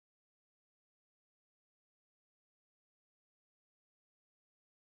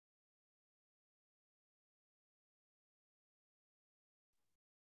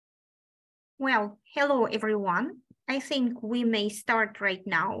Well, hello everyone. I think we may start right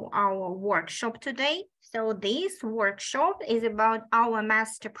now our workshop today. So this workshop is about our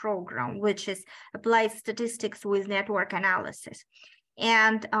master program, which is Applied Statistics with Network Analysis.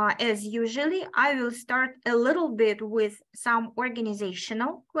 And as usually, I will start a little bit with some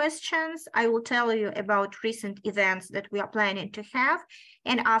organizational questions. I will tell you about recent events that we are planning to have.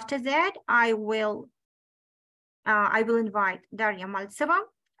 And after that, I will invite Daria Maltseva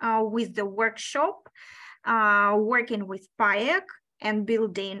with the workshop, working with Pajek and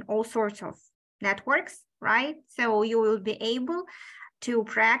building all sorts of networks, right? So you will be able to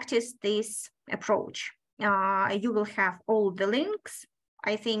practice this approach. You will have all the links.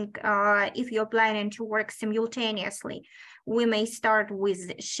 I think if you're planning to work simultaneously, we may start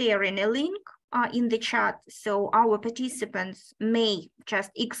with sharing a link in the chat, so our participants may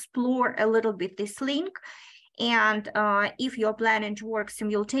just explore a little bit this link. And if you're planning to work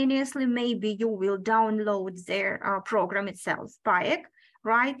simultaneously, maybe you will download their program itself, Pajek,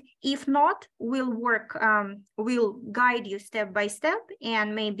 right? If not, we'll guide you step by step,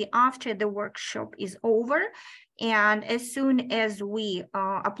 and maybe after the workshop is over, and as soon as we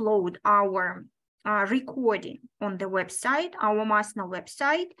upload our recording on the website, our MASNA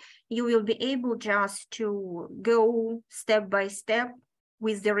website, you will be able just to go step by step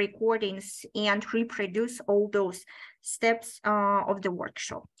with the recordings and reproduce all those steps of the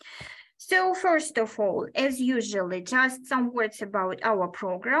workshop. So first of all, as usually, just some words about our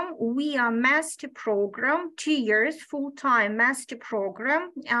program. We are master program, 2 years, full-time master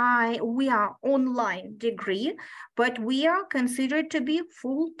program. We are online degree, but we are considered to be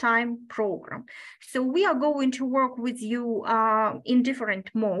full-time program. So we are going to work with you in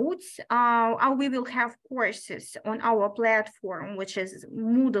different modes. We will have courses on our platform, which is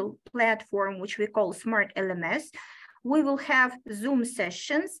Moodle platform, which we call Smart LMS. We will have Zoom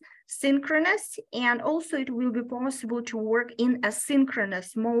sessions, synchronous, and also it will be possible to work in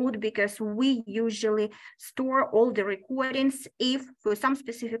asynchronous mode because we usually store all the recordings if for some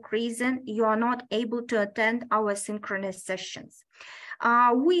specific reason you are not able to attend our synchronous sessions.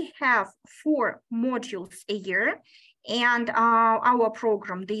 We have 4 modules a year, and our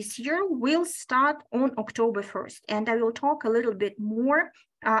program this year will start on October 1st, and I will talk a little bit more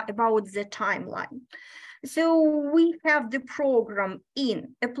about the timeline. So we have the program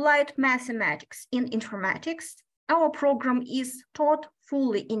in Applied Mathematics in Informatics. Our program is taught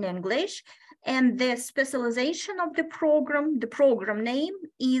fully in English, and the specialization of the program name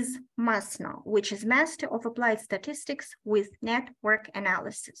is MASNA, which is Master of Applied Statistics with Network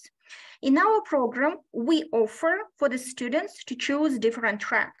Analysis. In our program, we offer for the students to choose different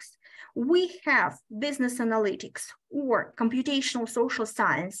tracks. We have business analytics or computational social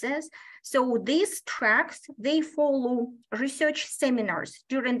sciences. So these tracks, they follow research seminars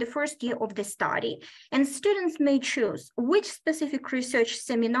during the first year of the study, and students may choose which specific research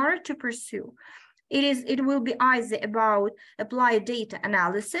seminar to pursue. It will be either about applied data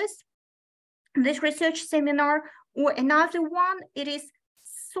analysis, this research seminar, or another one, it is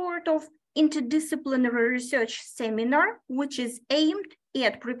sort of interdisciplinary research seminar, which is aimed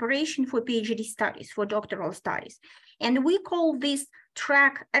at preparation for PhD studies, for doctoral studies. And we call this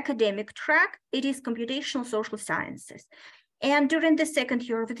track academic track. It is computational social sciences. And during the second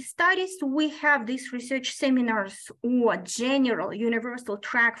year of the studies, we have these research seminars or general universal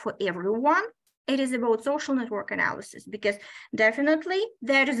track for everyone. It is about social network analysis because definitely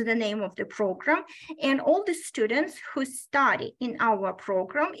that is the name of the program. And all the students who study in our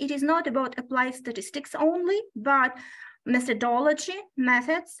program, it is not about applied statistics only, but methodology,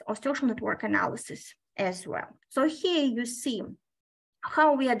 methods of social network analysis as well. So here you see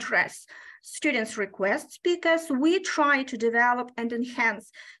how we address students' requests because we try to develop and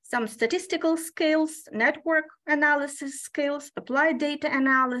enhance some statistical skills, network analysis skills, applied data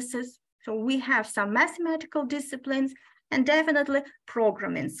analysis. So we have some mathematical disciplines and definitely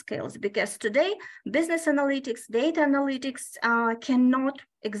programming skills because today business analytics, data analytics cannot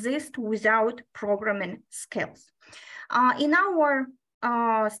exist without programming skills. In our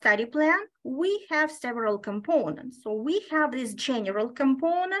study plan, we have several components. So we have this general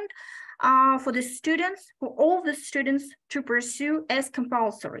component for the students, for all the students to pursue as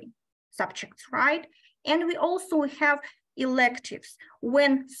compulsory subjects, right? And we also have electives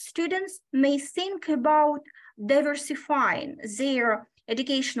when students may think about diversifying their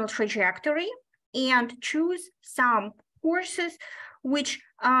educational trajectory and choose some courses which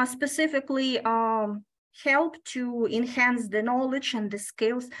specifically help to enhance the knowledge and the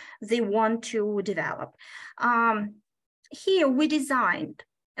skills they want to develop. Here we designed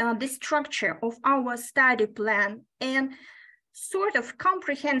the structure of our study plan, and sort of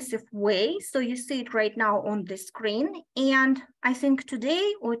comprehensive way. So you see it right now on the screen. And I think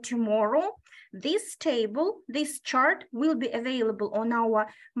today or tomorrow, this table, this chart will be available on our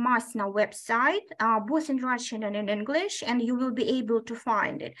MASNA website, both in Russian and in English, and you will be able to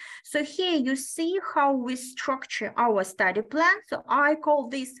find it. So here you see how we structure our study plan. So I call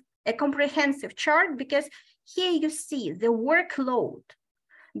this a comprehensive chart because here you see the workload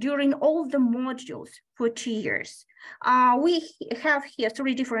during all the modules for 2 years. We have here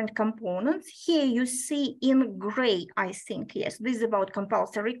 3 different components. Here you see in gray, I think, yes, this is about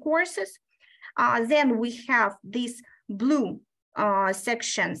compulsory courses. Then we have these blue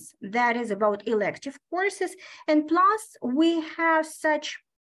sections that is about elective courses. And plus we have such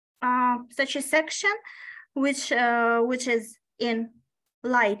a section which is in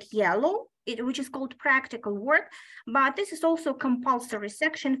light yellow, which is called practical work, but this is also compulsory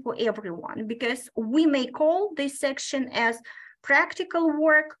section for everyone because we may call this section as practical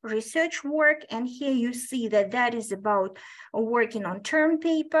work, research work, and here you see that that is about working on term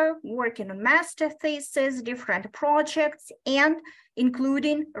paper, working on master thesis, different projects, and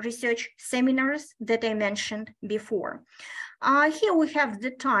including research seminars that I mentioned before. Here we have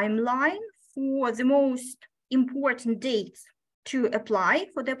the timeline for the most important dates to apply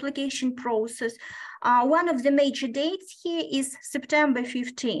for the application process. One of the major dates here is September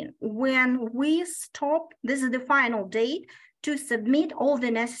 15, when we stop, this is the final date, to submit all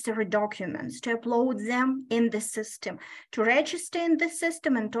the necessary documents, to upload them in the system, to register in the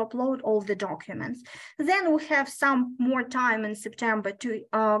system and to upload all the documents. Then we have some more time in September to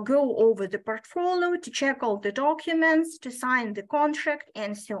go over the portfolio, to check all the documents, to sign the contract,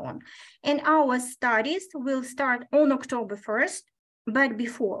 and so on. And our studies will start on October 1st, but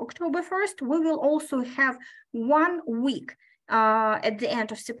before October 1st, we will also have 1 week at the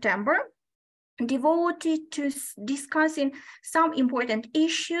end of September devoted to discussing some important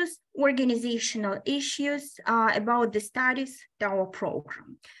issues, organizational issues about the studies, our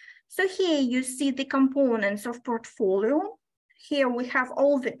program. So here you see the components of portfolio. Here we have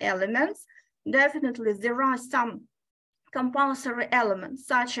all the elements. Definitely there are some compulsory elements,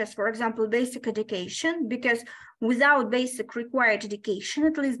 such as, for example, basic education, because without basic required education,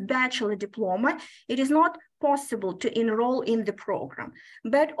 at least bachelor diploma, it is not possible to enroll in the program.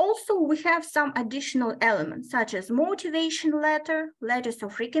 But also we have some additional elements, such as motivation letter, letters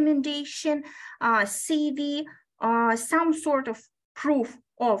of recommendation, CV, some sort of proof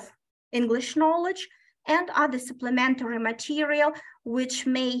of English knowledge, and other supplementary material, which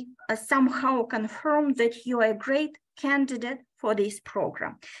may somehow confirm that you are a great candidate for this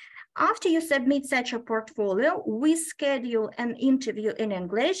program. After you submit such a portfolio, we schedule an interview in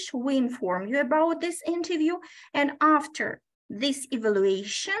English. We inform you about this interview. And after this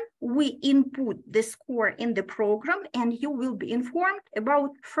evaluation, we input the score in the program and you will be informed about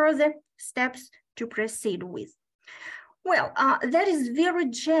further steps to proceed with. Well, that is very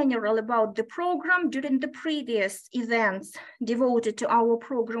general about the program. During the previous events devoted to our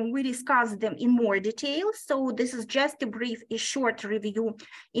program, we discussed them in more detail. So this is just a short review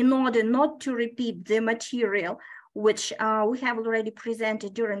in order not to repeat the material which we have already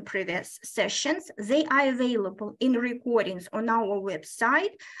presented during previous sessions. They are available in recordings on our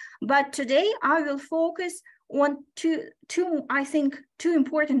website. But today I will focus on two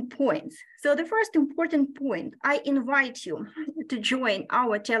important points. So the first important point, I invite you to join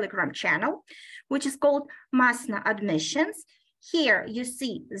our Telegram channel, which is called MASNA Admissions. Here you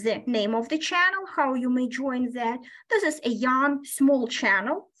see the name of the channel, how you may join that. This is a young, small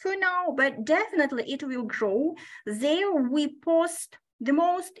channel for now, but definitely it will grow. There we post the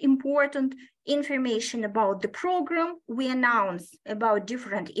most important information about the program. We announce about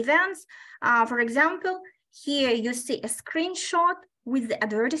different events. For example, here you see a screenshot with the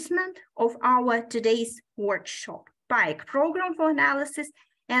advertisement of our today's workshop, Pajek program for analysis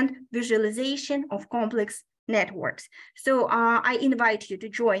and visualization of complex networks. So I invite you to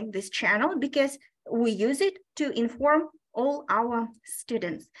join this channel because we use it to inform all our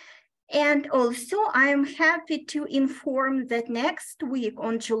students. And also I am happy to inform that next week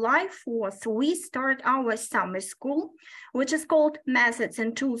on July 4th, we start our summer school, which is called Methods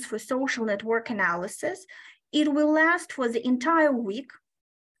and Tools for Social Network Analysis. It will last for the entire week,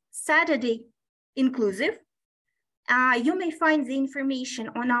 Saturday inclusive. You may find the information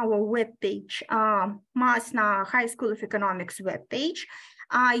on our webpage, MASNA High School of Economics webpage.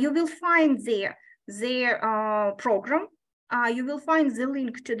 You will find there their program. You will find the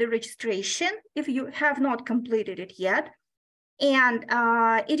link to the registration if you have not completed it yet. And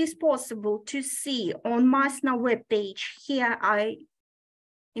it is possible to see on MASNA webpage. Here I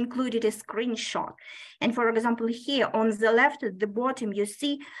included a screenshot. And for example, here on the left at the bottom, you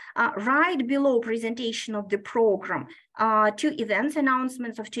see right below presentation of the program, 2 events,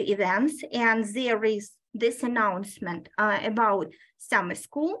 announcements of 2 events. And there is this announcement about summer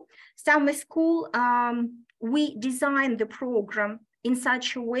school. Summer school, we designed the program in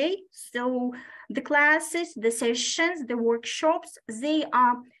such a way, so the classes, the sessions, the workshops, they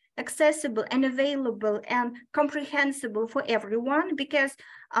are accessible and available and comprehensible for everyone because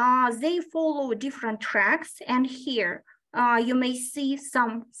they follow different tracks. And here you may see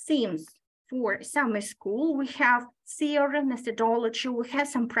some themes for summer school. We have theory, methodology, we have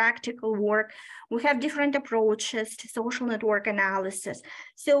some practical work, we have different approaches to social network analysis.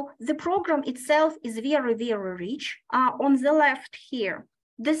 So the program itself is very, very rich. On the left here,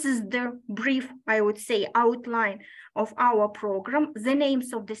 this is the brief, I would say, outline of our program, the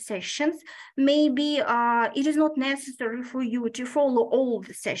names of the sessions. Maybe it is not necessary for you to follow all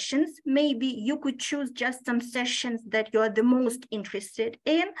the sessions. Maybe you could choose just some sessions that you are the most interested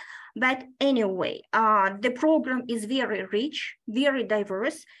in. But anyway, the program is very rich, very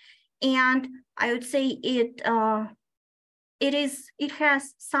diverse, and I would say it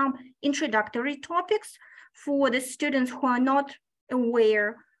has some introductory topics for the students who are not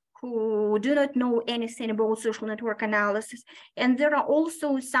aware, who do not know anything about social network analysis. And there are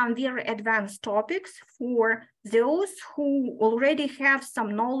also some very advanced topics for those who already have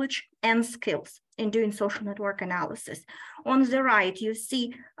some knowledge and skills in doing social network analysis. On the right, you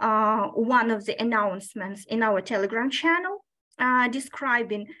see one of the announcements in our Telegram channel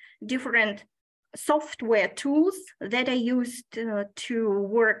describing different software tools that are used to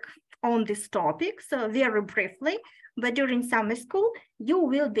work on this topic. So very briefly, but during summer school, you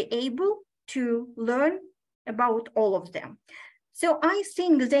will be able to learn about all of them. So I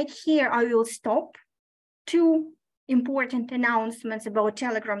think that here I will stop. 2 important announcements about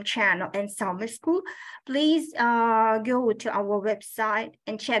Telegram channel and summer school. Please go to our website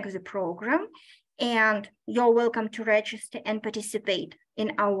and check the program, and you're welcome to register and participate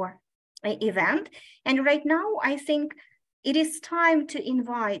in our event. And right now, I think it is time to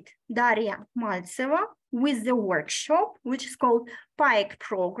invite Daria Maltseva with the workshop, which is called Pajek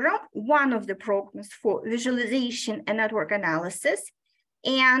program, one of the programs for visualization and network analysis.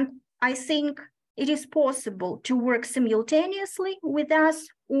 And I think it is possible to work simultaneously with us,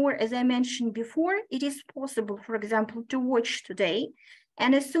 or as I mentioned before, it is possible, for example, to watch today.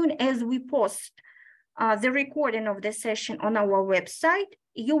 And as soon as we post the recording of the session on our website,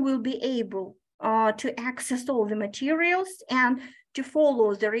 you will be able to access all the materials and to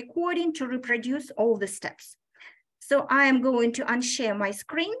follow the recording, to reproduce all the steps. So I am going to unshare my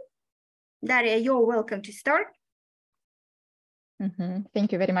screen. Daria, you're welcome to start.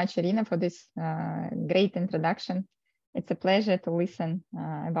 Thank you very much, Irina, for this great introduction. It's a pleasure to listen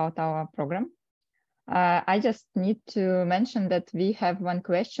about our program. I just need to mention that we have one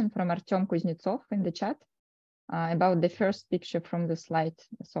question from Artem Kuznetsov in the chat about the first picture from the slide.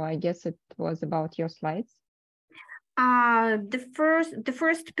 So I guess it was about your slides. The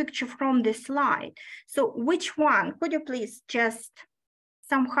first picture from the slide. So which one? Could you please just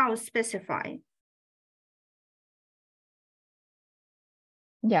somehow specify?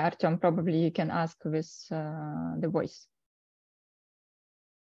 Yeah, Artem, probably you can ask with the voice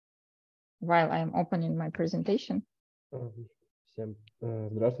while I'm opening my presentation. Всем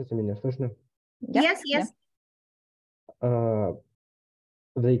здравствуйте, меня слышно? Yeah, yes.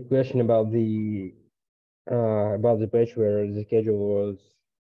 The question about the page where the schedule was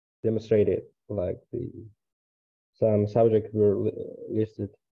demonstrated, like some subjects were listed.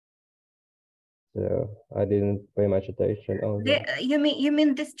 So I didn't pay much attention on that. You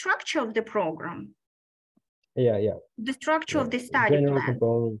mean the structure of the program? Yeah. The structure of the study general plan.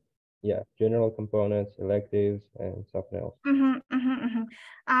 components. Yeah, general components, electives, and something else.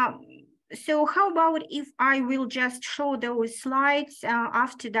 So how about if I will just show those slides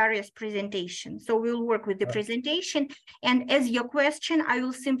after Daria's presentation? So we'll work with the presentation, and as your question, I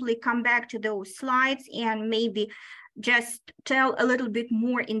will simply come back to those slides and maybe just tell a little bit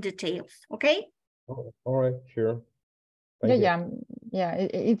more in details, okay? Oh, all right, sure. Yeah,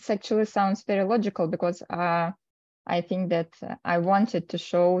 it actually sounds very logical because I think that I wanted to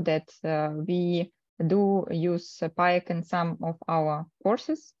show that we do use Pajek in some of our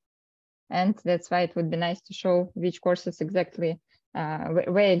courses. And that's why it would be nice to show which courses exactly,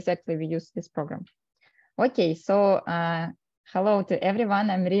 where exactly we use this program. Okay, so hello to everyone.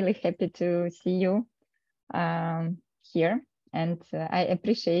 I'm really happy to see you here. And I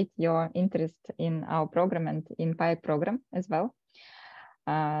appreciate your interest in our program and in Pajek program as well.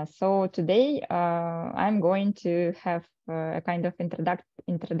 So today I'm going to have a kind of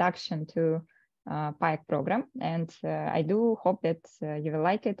introduction to Pajek program, and I do hope that you will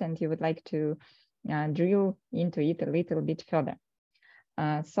like it and you would like to drill into it a little bit further.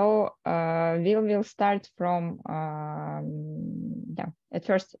 So we will start from at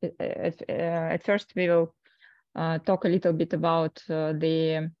first we will talk a little bit about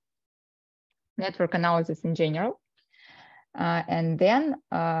the network analysis in general. And then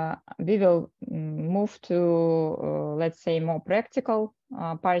we will move to, let's say, more practical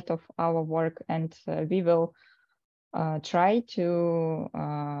part of our work, and we will try to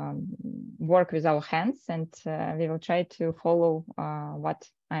work with our hands, and we will try to follow what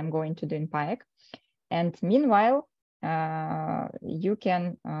I'm going to do in Pajek. And meanwhile, you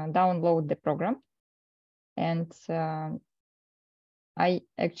can download the program, and I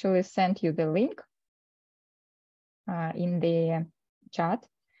actually sent you the link in the chat,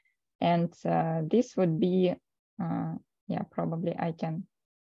 and this would be yeah, probably I can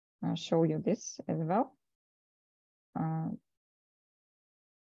show you this as well.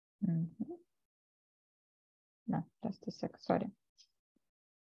 No, just a sec, sorry.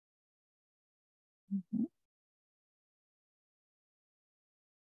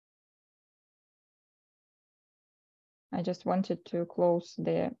 I just wanted to close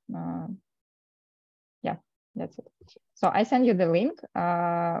the yeah, that's it. So I send you the link,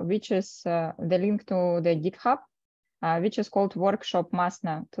 which is the link to the GitHub, which is called Workshop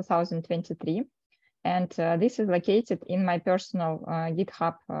MASNA 2023. And this is located in my personal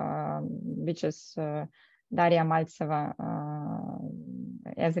GitHub, which is Daria Maltseva,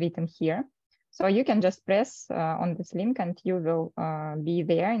 as written here. So you can just press on this link and you will be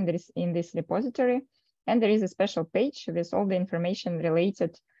there in this repository. And there is a special page with all the information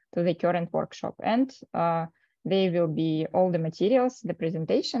related to the current workshop. And there will be all the materials, the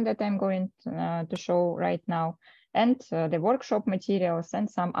presentation that I'm going to show right now, and the workshop materials and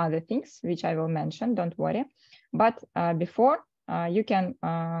some other things, which I will mention, don't worry. But before, you can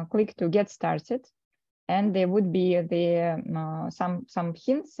click to get started, and there would be the some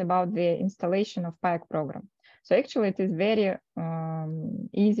hints about the installation of Pajek program. So actually it is very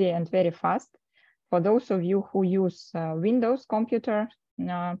easy and very fast. For those of you who use Windows computer,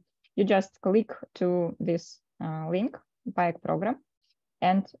 you just click to this link, Pajek program,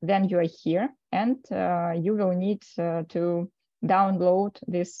 and then you are here, and you will need to download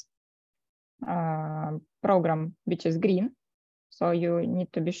this program, which is green. So you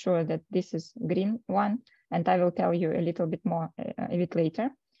need to be sure that this is green one, and I will tell you a little bit more a bit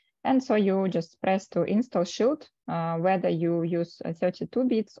later. And so you just press to install Shield, whether you use 32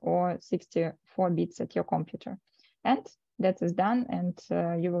 bits or 64 bits at your computer. And that is done, and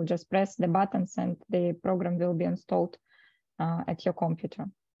you will just press the buttons and the program will be installed at your computer.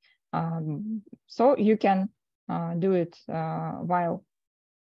 So you can do it while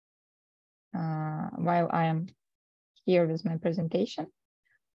I am here with my presentation.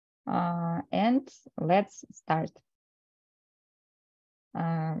 And let's start.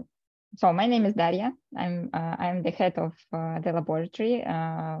 So my name is Daria. I'm the head of the laboratory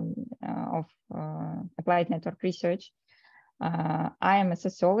of applied network research. I am a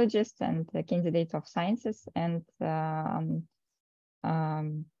sociologist and a candidate of sciences, and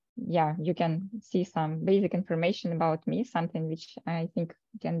yeah, you can see some basic information about me, something which I think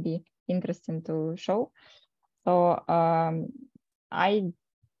can be interesting to show. So I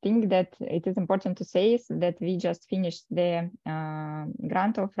think that it is important to say is that we just finished the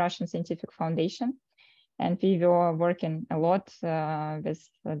grant of Russian Scientific Foundation, and we were working a lot with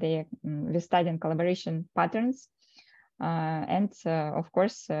studying collaboration patterns. And of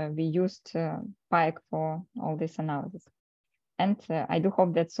course, we used Pajek for all this analysis. And I do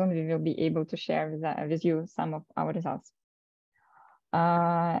hope that soon we will be able to share with you some of our results.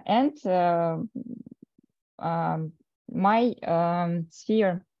 My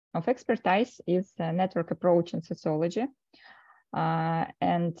sphere of expertise is network approach in sociology.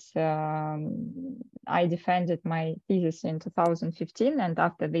 And I defended my thesis in 2015. And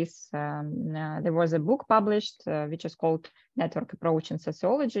after this, there was a book published, which is called Network Approach in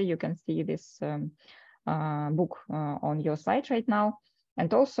Sociology. You can see this book on your site right now.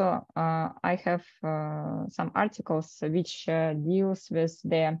 And also I have some articles which deals with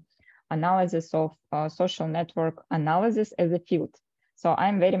the analysis of social network analysis as a field. So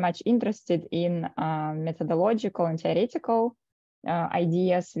I'm very much interested in methodological and theoretical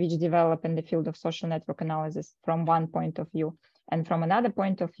ideas which develop in the field of social network analysis from one point of view. And from another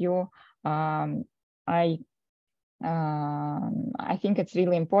point of view, I think it's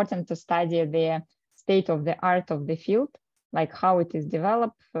really important to study the state of the art of the field like how it is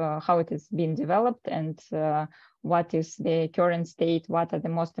developed, how it is being developed, and what is the current state, what are the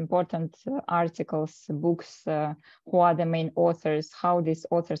most important articles, books, who are the main authors, how these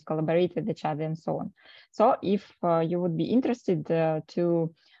authors collaborate with each other, and so on. So if you would be interested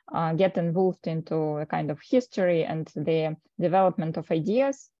to get involved into a kind of history and the development of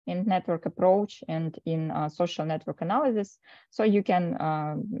ideas in network approach and in social network analysis, so you can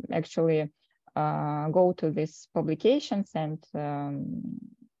actually go to these publications and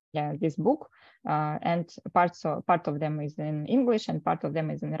this book, and part of them is in English and part of them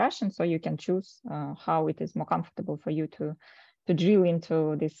is in Russian, so you can choose how it is more comfortable for you to drill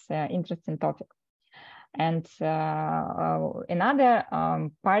into this interesting topic. And another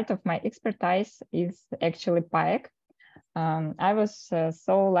part of my expertise is actually Pajek. I was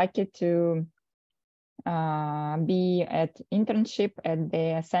so lucky to be at internship at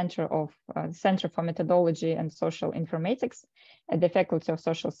the Center for Methodology and Social Informatics at the Faculty of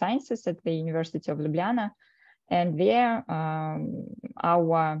Social Sciences at the University of Ljubljana. And there,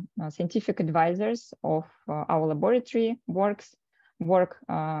 our scientific advisors of our laboratory work, who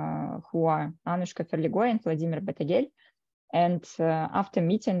are Anushka Ferligoy and Vladimir Batagel. And after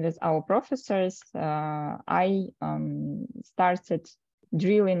meeting with our professors, I started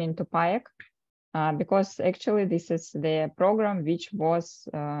drilling into Pajek. Because actually this is the program which was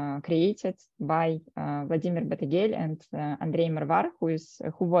created by Vladimir Batagel and Andrei Marvar, who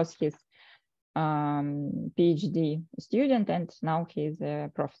was his PhD student, and now he is a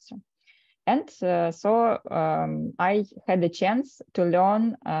professor. And so I had the chance to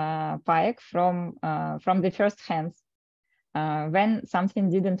learn Pajek from the first hands. When something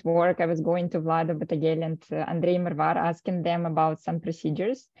didn't work, I was going to Vlado Batagel and Andrei Marvar, asking them about some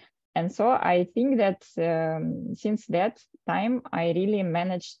procedures. And so I think that since that time, I really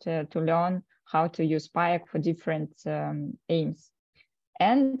managed to learn how to use Pajek for different aims.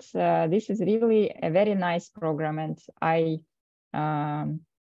 And this is really a very nice program, and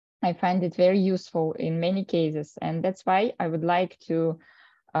I find it very useful in many cases. And that's why I would like to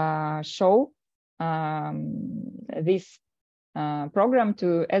show this program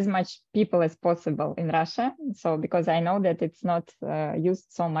to as much people as possible in Russia. So because I know that it's not used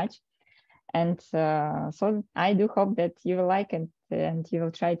so much. And so I do hope that you will like it and you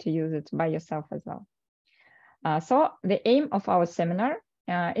will try to use it by yourself as well. So the aim of our seminar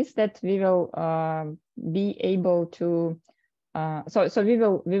is that we will be able to, so we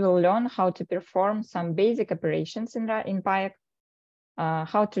will learn how to perform some basic operations in Pajek,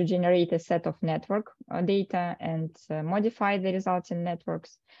 how to generate a set of network data and modify the resulting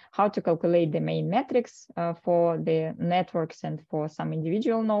networks, how to calculate the main metrics for the networks and for some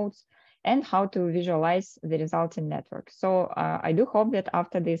individual nodes, and how to visualize the resulting network. So I do hope that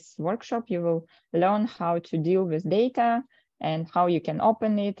after this workshop, you will learn how to deal with data and how you can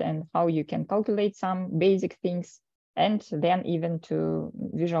open it and how you can calculate some basic things, and then even to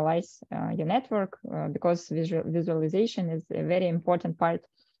visualize your network, because visualization is a very important part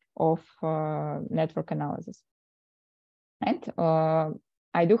of network analysis. And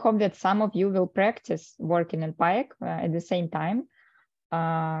I do hope that some of you will practice working in Pajek at the same time.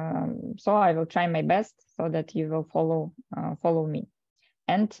 So I will try my best so that you will follow me.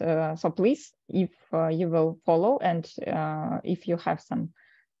 And so please, if you will follow, and if you have some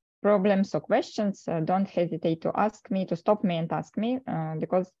problems or questions, don't hesitate to ask me, to stop me and ask me,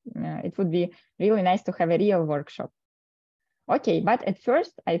 because it would be really nice to have a real workshop. Okay, but at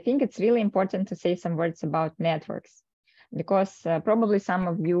first, I think it's really important to say some words about networks, because probably some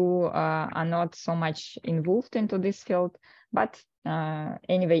of you are not so much involved into this field, but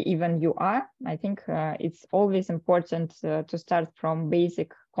anyway, even you are, I think it's always important to start from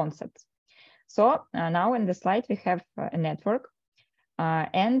basic concepts. So now in the slide, we have a network.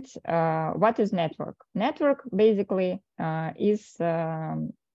 And what is network? Network basically is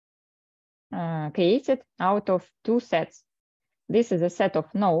created out of two sets. This is a set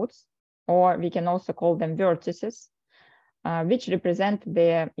of nodes, or we can also call them vertices, which represent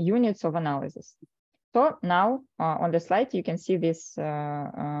the units of analysis. So now on the slide, you can see this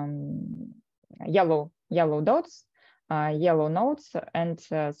yellow dots, yellow nodes, and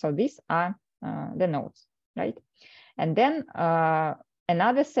so these are the nodes, right? And then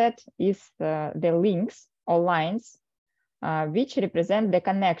another set is the links or lines, which represent the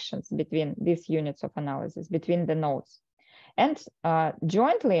connections between these units of analysis, between the nodes. And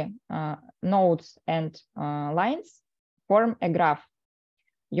jointly, nodes and lines form a graph.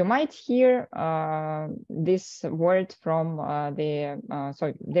 You might hear this word from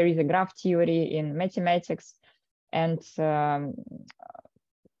so there is a graph theory in mathematics, and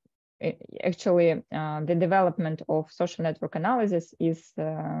actually the development of social network analysis is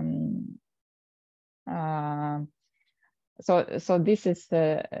so this is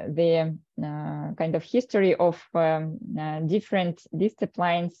the kind of history of different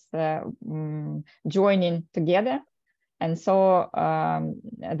disciplines joining together. And so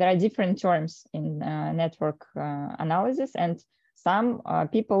there are different terms in network analysis, and some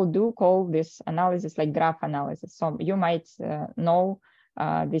people do call this analysis like graph analysis. So you might know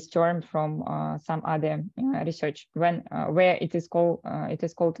this term from some other research where it is called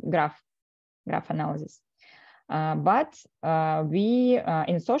graph analysis. But we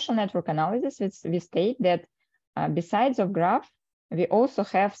in social network analysis, we state that besides of graph, we also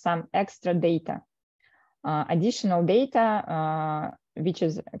have some extra data, additional data, which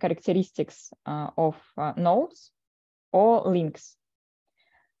is characteristics of nodes or links.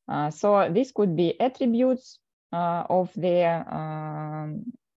 So this could be attributes of their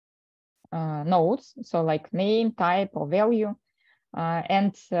nodes, so like name, type, or value.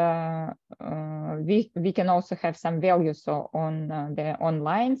 And we can also have some values on the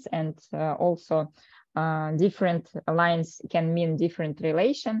lines, and also different lines can mean different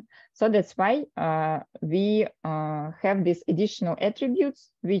relation. So that's why we have these additional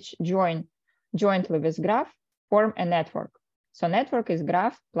attributes which jointly with graph form a network. So network is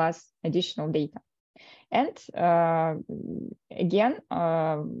graph plus additional data. And again,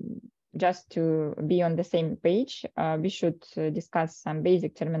 just to be on the same page, we should discuss some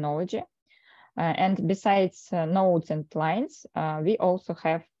basic terminology. And besides nodes and lines, we also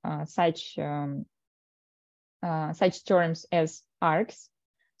have such terms as arcs.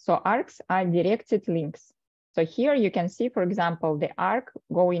 So arcs are directed links. So here you can see, for example, the arc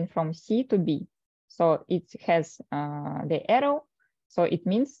going from C to B. So it has the arrow. So it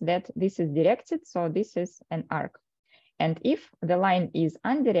means that this is directed. So this is an arc. And if the line is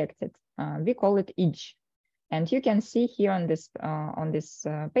undirected, we call it edge. And you can see here on this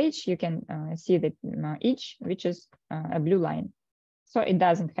page, you can see the edge, which is a blue line. So it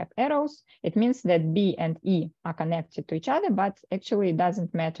doesn't have arrows. It means that B and E are connected to each other, but actually it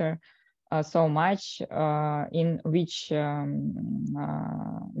doesn't matter so much in which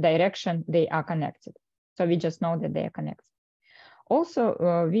direction they are connected. So we just know that they are connected.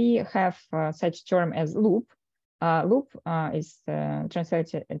 Also, we have such term as loop. Loop is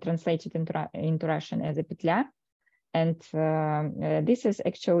translated into Russian as a petля. And this is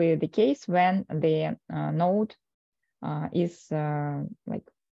actually the case when the node is like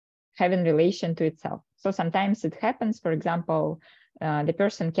having relation to itself. So sometimes it happens, for example, the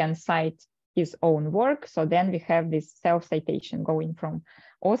person can cite his own work. So then we have this self-citation going from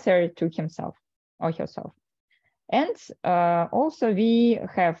author to himself or herself. And also we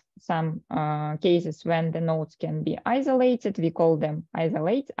have some cases when the nodes can be isolated. We call them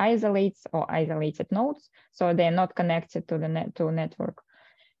isolates or isolated nodes. So they're not connected to the network.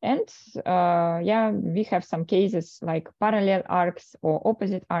 And yeah, we have some cases like parallel arcs or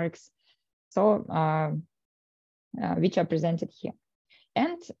opposite arcs, so which are presented here.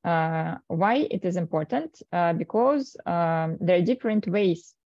 And why it is important? Because there are different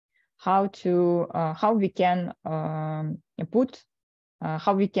ways how we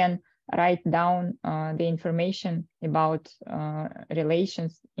can write down the information about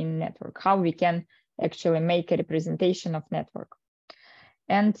relations in network, how we can actually make a representation of network.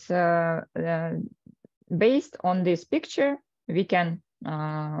 And based on this picture, we can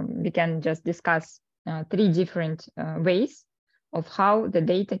just discuss 3 different ways of how the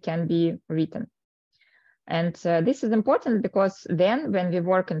data can be written. And this is important because then when we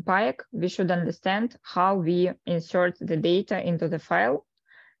work in Pajek, we should understand how we insert the data into the file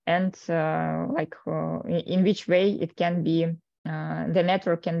and in which way it can be, the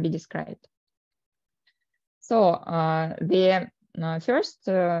network can be described. So the first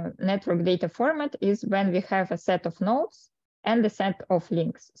network data format is when we have a set of nodes and a set of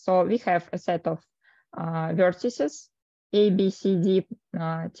links. So we have a set of vertices, A, B, C, D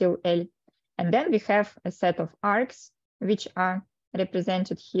till L. And then we have a set of arcs, which are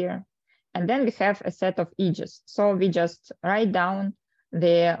represented here. And then we have a set of edges. So we just write down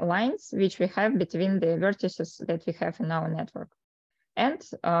the lines which we have between the vertices that we have in our network. And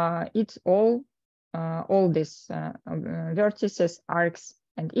it's all these vertices, arcs,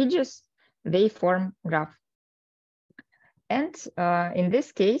 and edges, they form graph. And in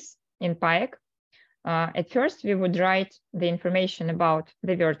this case, in Pajek, at first we would write the information about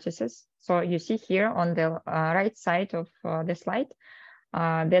the vertices. So you see here on the right side of the slide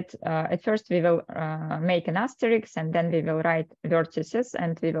that at first we will make an asterisk, and then we will write vertices,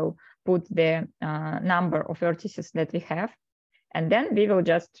 and we will put the number of vertices that we have. And then we will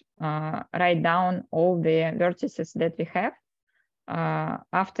just write down all the vertices that we have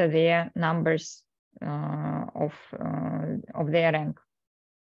after their numbers of their rank.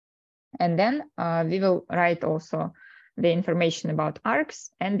 And then we will write also the information about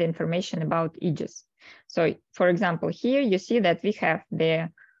arcs and the information about edges. So for example, here you see that we have the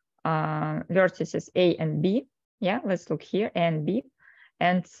vertices A and B. Yeah, let's look here, A and B.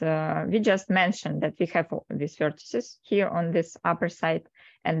 And we just mentioned that we have these vertices here on this upper side.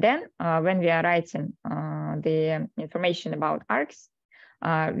 And then when we are writing the information about arcs,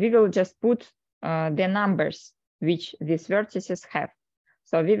 we will just put the numbers which these vertices have.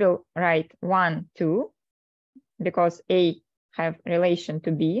 So we will write 1, 2, because A have relation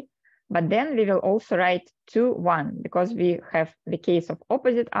to B, but then we will also write 2, 1, because we have the case of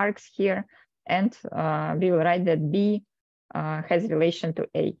opposite arcs here, and we will write that B has relation to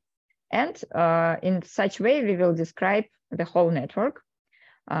A. And in such way, we will describe the whole network.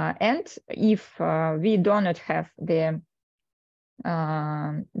 And if we do not have the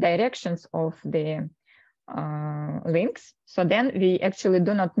directions of the links, so then we actually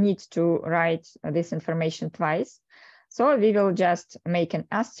do not need to write this information twice. So we will just make an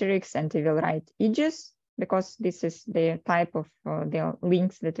asterisk and we will write edges, because this is the type of the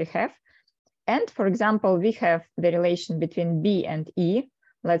links that we have. And for example, we have the relation between B and E.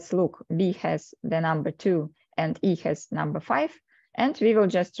 Let's look, B has the number 2 and E has number 5. And we will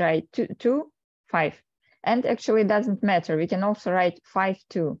just write 2, 5. And actually it doesn't matter. We can also write 5,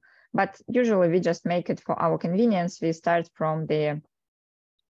 2. But usually we just make it for our convenience. We start from the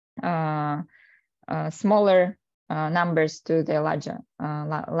smaller numbers to the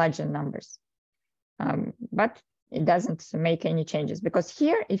larger numbers. But it doesn't make any changes, because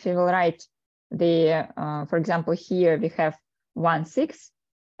here, if we will write the, for example, here we have 1, 6,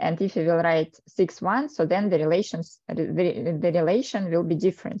 and if we will write 6, 1, so then the relations, the relation will be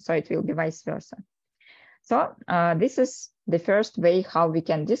different. So it will be vice versa. So this is the first way how we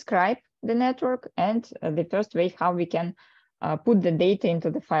can describe the network, and the first way how we can put the data into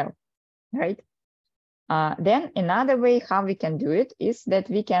the file, right? Then another way how we can do it is that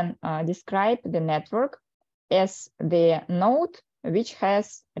we can describe the network as the node which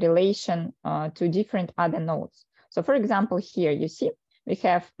has relation to different other nodes. So for example, here you see we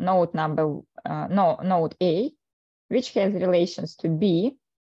have node node A, which has relations to B,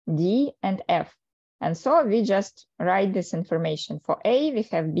 D, and F. And so we just write this information. For A, we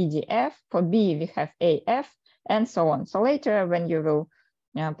have BDF, for B, we have AF, and so on. So later, when you will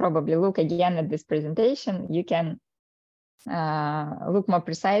probably look again at this presentation, you can look more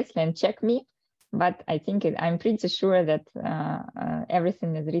precisely and check me. But I think I'm pretty sure that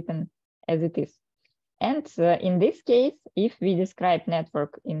everything is written as it is. And in this case, if we describe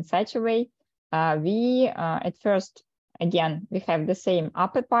network in such a way, we at first, again, we have the same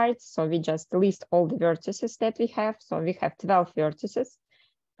upper part. So we just list all the vertices that we have. So we have 12 vertices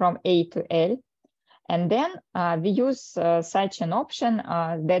from A to L. And then we use such an option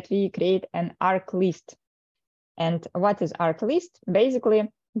that we create an arc list. And what is arc list?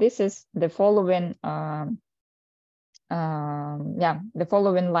 Basically, this is the following, the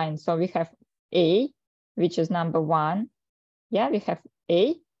following line. So we have A, which is number 1. Yeah, we have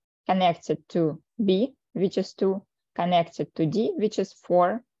A connected to B, which is 2, connected to D, which is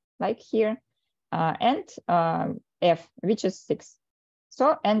 4, like here, and F, which is 6.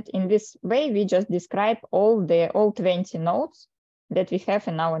 So, and in this way, we just describe all 20 nodes that we have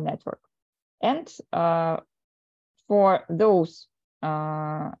in our network. And for those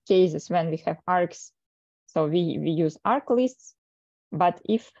cases when we have arcs, so we use arc lists. But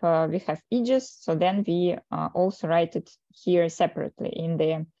if we have edges, so then we also write it here separately in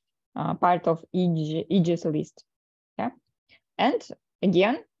the part of edges list. Yeah, and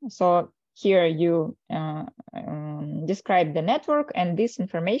again, so here you describe the network, and this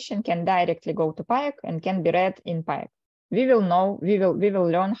information can directly go to Pajek and can be read in Pajek. We will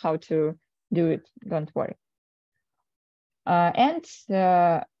learn how to do it. Don't worry. And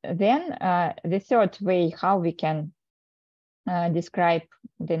then the third way how we can describe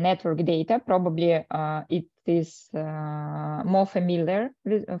the network data, probably it is more familiar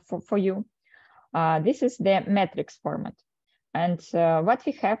for you. This is the matrix format. And what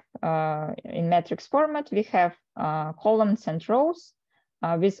we have in matrix format, we have columns and rows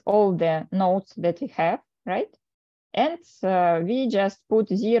with all the nodes that we have, right? And we just put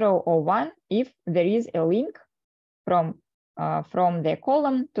 0 or 1 if there is a link from the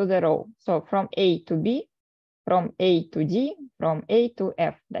column to the row. So from A to B, from A to D, from A to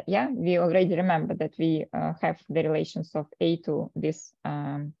F. Yeah, we already remember that we have the relations of A to these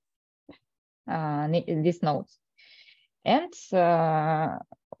nodes. And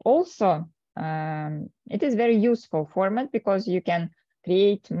also, it is very useful format because you can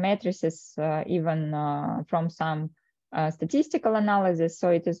create matrices even from some statistical analysis. So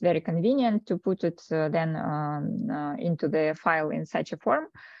it is very convenient to put it then into the file in such a form.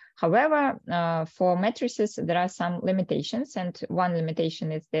 However, for matrices, there are some limitations. And one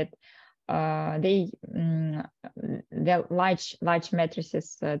limitation is that the large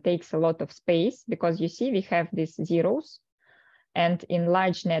matrices takes a lot of space, because you see we have these zeros. And in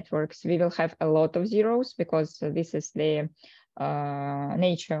large networks, we will have a lot of zeros, because this is the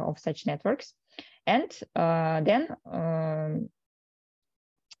nature of such networks. And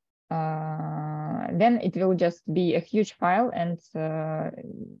then it will just be a huge file, and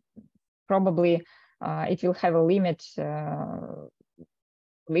probably it will have a limit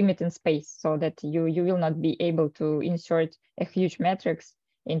in space, so that you will not be able to insert a huge matrix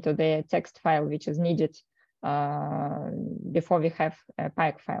into the text file, which is needed before we have a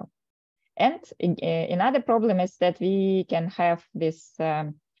Pajek file. And another problem is that we can have this,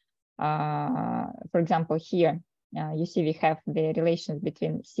 for example, here, you see we have the relations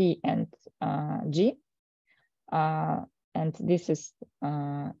between C and G, and this is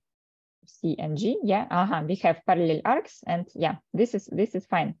C and G. Yeah, we have parallel arcs, and yeah, this is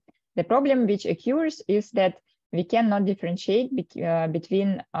fine. The problem which occurs is that we cannot differentiate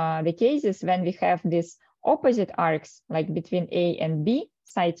between the cases when we have these opposite arcs, like between A and B,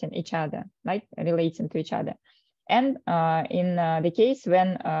 citing each other, like relating to each other, and in the case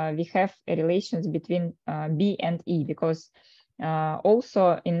when we have relations between B and E, because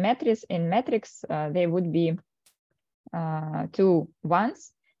also in matrix there would be two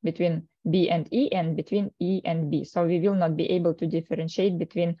ones between B and E and between E and B. So we will not be able to differentiate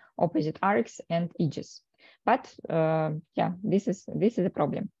between opposite arcs and edges. But yeah, this is a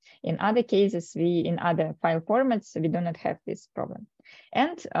problem. In other cases, in other file formats, we do not have this problem.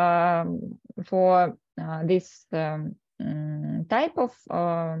 And for this type of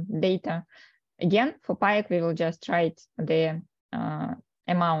data, again, for Pajek, we will just write the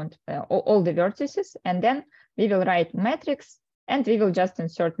amount, all the vertices, and then we will write matrix, and we will just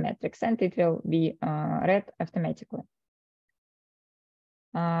insert matrix, and it will be read automatically.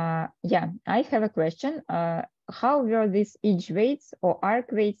 Yeah, I have a question. How were these edge weights or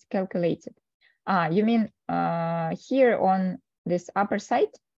arc weights calculated? You mean here on this upper side?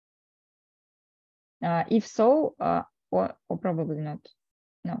 If so, or probably not.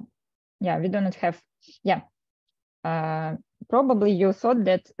 No. Yeah, we do not have. Yeah. Probably you thought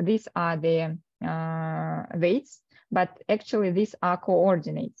that these are the weights, but actually these are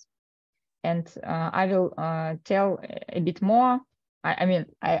coordinates. And I will tell a bit more.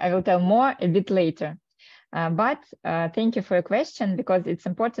 I will tell more a bit later. But thank you for your question, because it's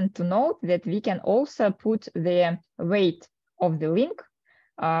important to note that we can also put the weight of the link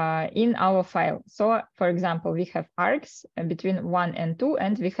in our file. So, for example, we have arcs between 1 and 2,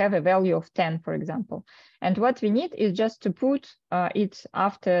 and we have a value of 10, for example. And what we need is just to put it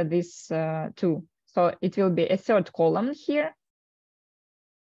after this 2. So it will be a third column here.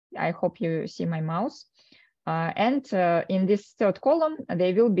 I hope you see my mouse. And in this third column,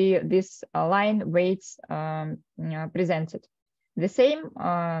 there will be this line weights presented. The same,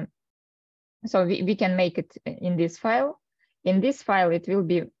 so we can make it in this file. In this file, it will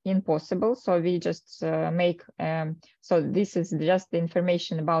be impossible. So we just make, so this is just the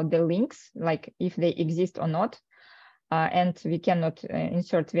information about the links, like if they exist or not. And we cannot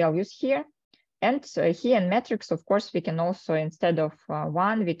insert values here. And here in matrix, of course, we can also, instead of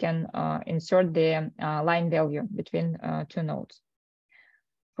 1, we can insert the line value between 2 nodes.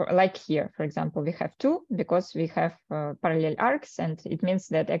 Like here, for example, we have 2 because we have parallel arcs, and it means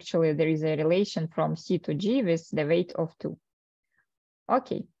that actually there is a relation from C to G with the weight of 2.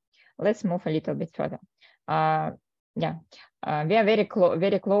 Okay, let's move a little bit further. Yeah, we are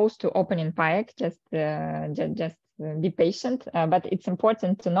very close to opening Pajek. Just be patient, but it's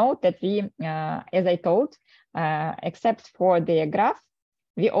important to note that we, as I told, except for the graph,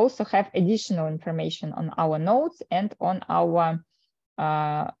 we also have additional information on our nodes and on our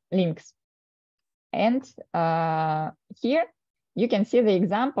links. And here you can see the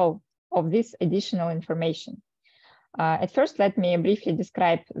example of this additional information. At first, let me briefly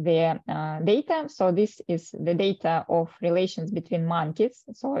describe the data. So this is the data of relations between monkeys.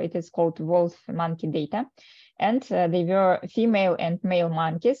 So it is called wolf monkey data. And they were female and male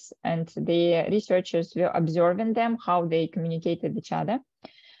monkeys, and the researchers were observing them, how they communicated with each other.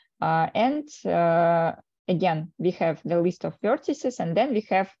 And again, we have the list of vertices, and then we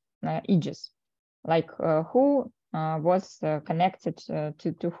have edges, like who was connected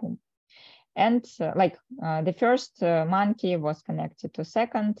to whom. And the first monkey was connected to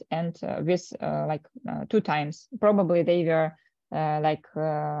second, and with 2 times. Probably they were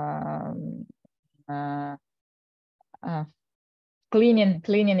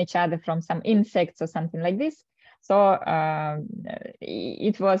cleaning each other from some insects or something like this. So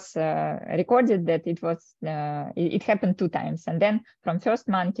it was recorded that it happened 2 times, and then from first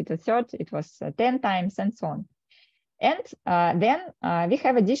monkey to third it was 10 times, and so on. And then we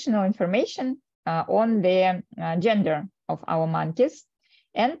have additional information on the gender of our monkeys,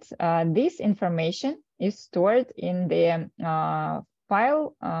 and this information is stored in the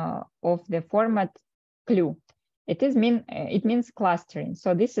file of the format clue. It means clustering.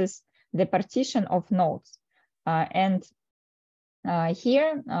 So this is the partition of nodes. And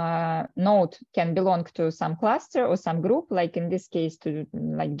here, node can belong to some cluster or some group, like in this case, to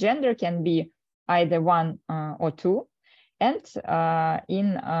like gender can be either 1 or 2. And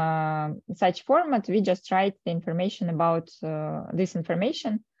in such format, we just write the information about this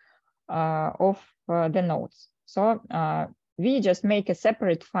information of the nodes. So we just make a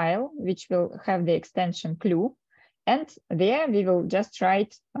separate file, which will have the extension clue. And there we will just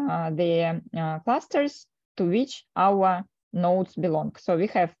write the clusters to which our nodes belong. So we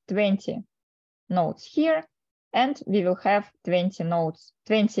have 20 nodes here, and we will have 20 nodes,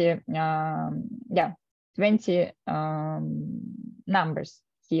 20 numbers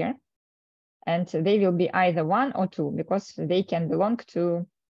here. And they will be either 1 or 2 because they can belong to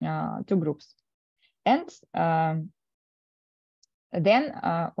 2 groups. And then,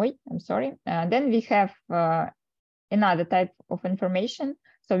 then we have another type of information,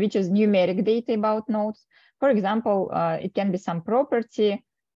 so which is numeric data about nodes. For example, it can be some property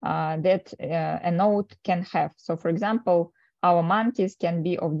that a node can have. So for example, our monkeys can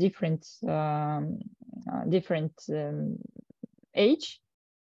be of different age,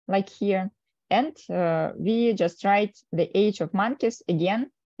 like here. And we just write the age of monkeys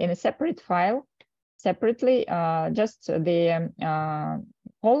again in a separate file, separately, just the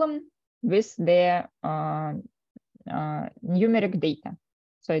column with the numeric data.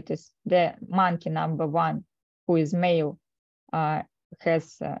 So it is the monkey number 1, who is male,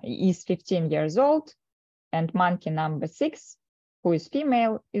 is 15 years old, and monkey number 6, who is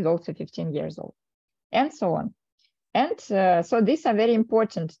female, is also 15 years old, and so on. And so these are very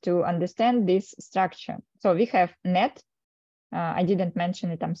important to understand this structure. So we have net. I didn't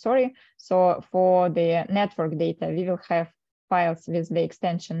mention it, I'm sorry. So for the network data, we will have files with the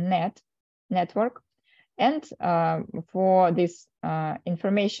extension network. And for this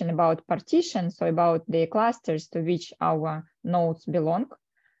information about partition, so about the clusters to which our nodes belong,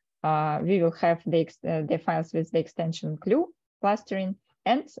 we will have the files with the extension clue clustering,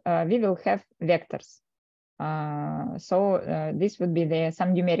 and we will have vectors. So this would be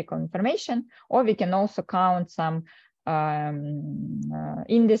some numerical information, or we can also count some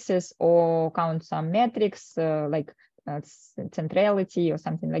indices or count some metrics like centrality or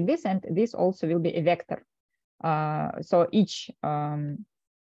something like this, and this also will be a vector. So each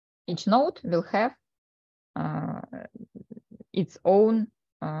node will have its own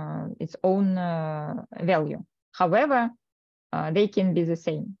value. However, they can be the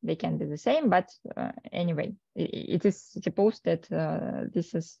same. They can be the same, but anyway, it is supposed that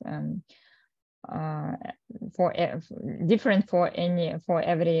this is different for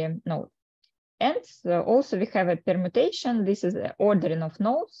every node. And also we have a permutation. This is the ordering of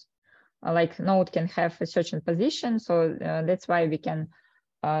nodes. Like node can have a certain position, so that's why we can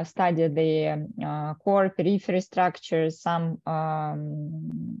study the core periphery structures, some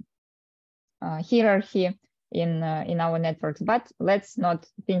hierarchy in our networks, but let's not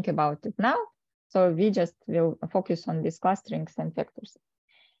think about it now. So we just will focus on these clusterings and vectors.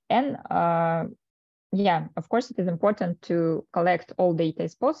 And yeah, of course, it is important to collect all data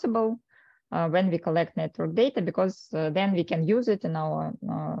as possible when we collect network data, because then we can use it in our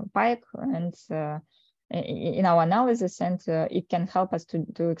Pajek and in our analysis, and it can help us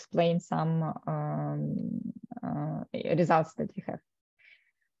to explain some results that we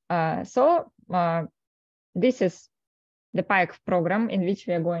have. So this is the Pajek program in which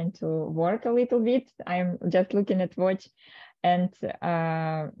we are going to work a little bit. I'm just looking at watch, and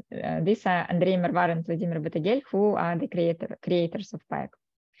these are Andrei Marvar and Vladimir Batagel, who are the creators of Pajek.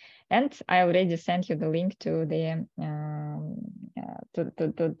 And I already sent you the link to the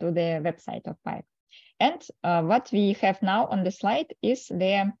website of Pajek. And what we have now on the slide is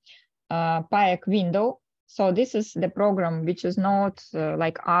the Pajek window. So this is the program which is not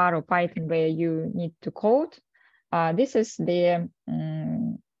like R or Python where you need to code. This is the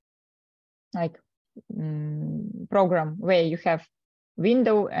program where you have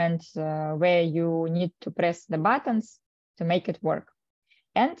window and where you need to press the buttons to make it work.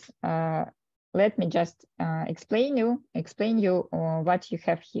 And let me just explain you what you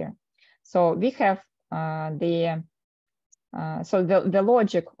have here. So we have the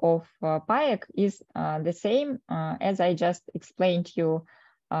logic of Pajek is the same as I just explained to you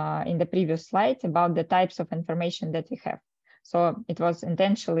in the previous slide about the types of information that we have. So it was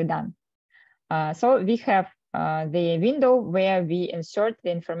intentionally done. So we have the window where we insert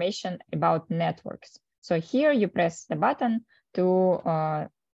the information about networks. So here you press the button to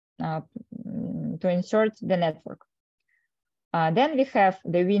insert the network. Then we have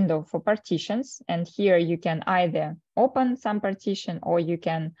the window for partitions, and here you can either open some partition or you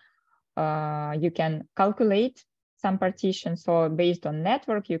can calculate some partitions. So based on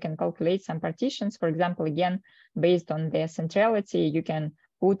network, you can calculate some partitions. For example, again, based on the centrality, you can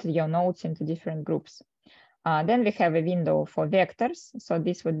put your nodes into different groups. Then we have a window for vectors. So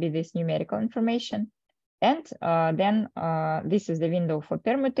this would be this numerical information. And then this is the window for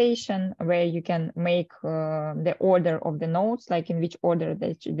permutation, where you can make the order of the nodes, like in which order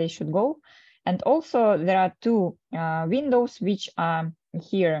they should go. And also there are two windows which are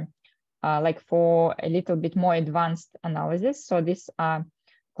here, like for a little bit more advanced analysis. So these are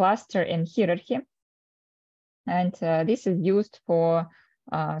cluster and hierarchy. And this is used for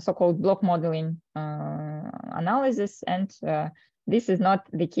so-called block modeling analysis. And this is not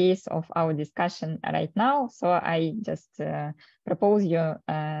the case of our discussion right now. So I just propose you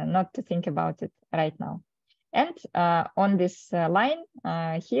not to think about it right now. And on this line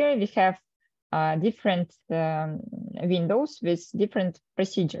here, we have different windows with different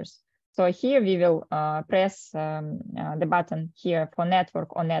procedures. So here we will press the button here for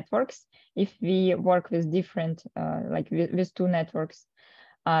network or networks if we work with different, like with two networks.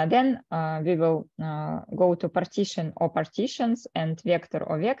 Then we will go to partition or partitions and vector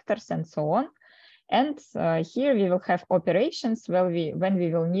or vectors and so on. And here we will have operations when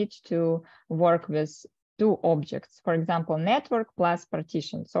we will need to work with two objects, for example, network plus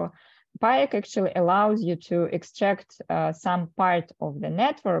partition. So Pajek actually allows you to extract some part of the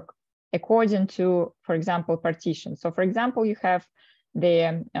network according to, for example, partition. So for example, you have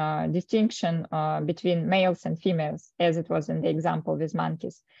the distinction between males and females, as it was in the example with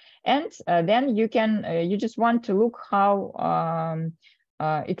monkeys. And then you can, you just want to look how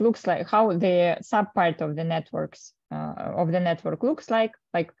it looks like, how the subpart of the networks, of the network looks like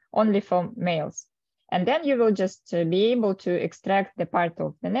only for males. And then you will just be able to extract the part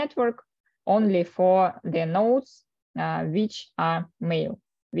of the network only for the nodes which are male,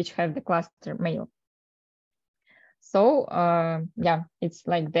 which have the cluster male. So yeah, it's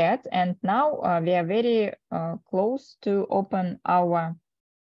like that. And now we are very close to open our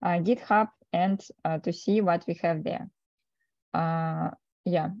GitHub and to see what we have there.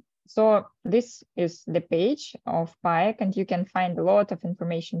 Yeah, so this is the page of Pajek, and you can find a lot of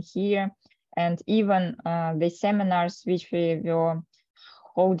information here, and even the seminars which we were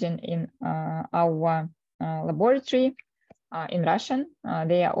holding in our laboratory in Russian.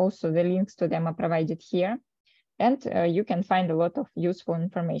 They are also, the links to them are provided here. And you can find a lot of useful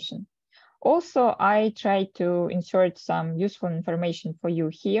information. Also, I try to insert some useful information for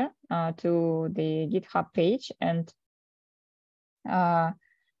you here to the GitHub page. And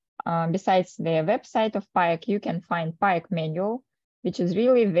besides the website of Pajek, you can find Pajek manual, which is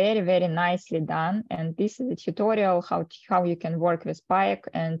really very, very nicely done. And this is a tutorial how you can work with Pajek.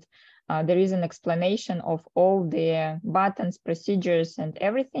 And there is an explanation of all the buttons, procedures, and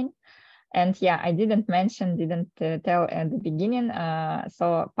everything. And yeah, I didn't tell at the beginning.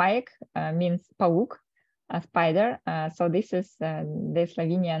 So Pajek means pauk, a spider. So this is the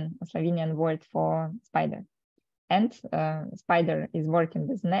Slovenian word for spider. And spider is working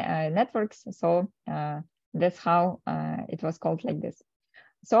with networks. So that's how it was called like this.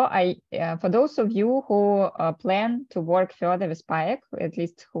 So for those of you who plan to work further with Pajek, at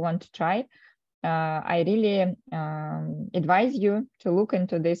least who want to try, I really advise you to look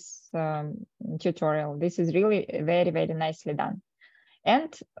into this tutorial. This is really very, very nicely done.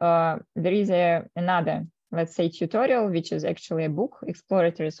 And there is another, let's say, tutorial, which is actually a book,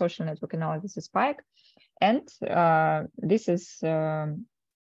 Exploratory Social Network Analysis with Pajek. And this is the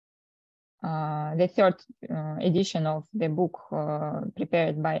third edition of the book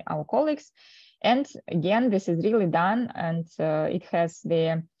prepared by our colleagues. And again, this is really done, and it has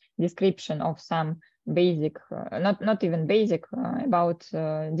the description of some basic, not even basic, about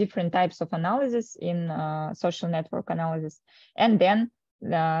different types of analysis in social network analysis, and then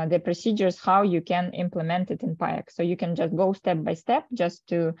the procedures, how you can implement it in Pajek. So you can just go step by step just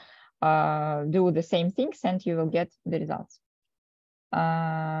to do the same things, and you will get the results.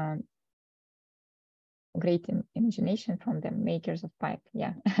 great imagination from the makers of Pajek.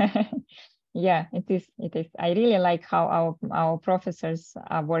 Yeah. Yeah, it is. It is. I really like how our professors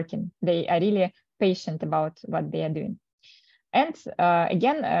are working. They are really patient about what they are doing. And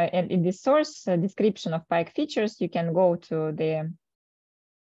again, in the source description of Pajek features, you can go to the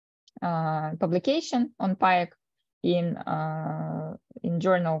publication on Pajek in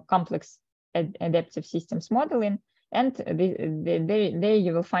journal Complex Adaptive Systems Modeling, and there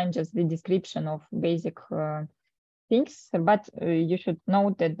you will find just the description of basic things. But you should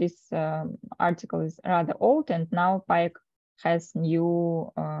note that this article is rather old, and now Pajek has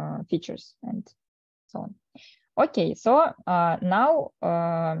new features and so on. Okay, so now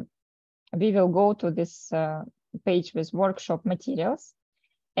we will go to this page with workshop materials,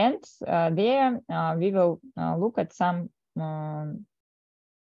 and there we will look at something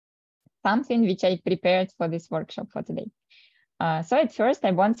which I prepared for this workshop for today. So at first,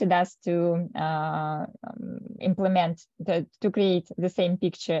 I wanted us to to create the same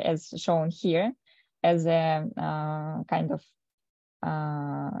picture as shown here as a kind of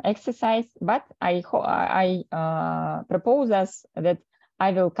exercise, but I propose us that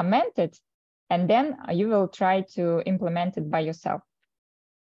I will comment it, and then you will try to implement it by yourself.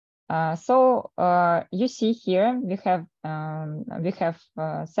 So you see here we have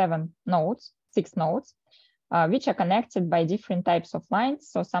 6 nodes, which are connected by different types of lines.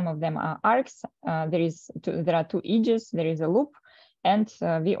 So some of them are arcs. There are 2 edges. There is a loop, and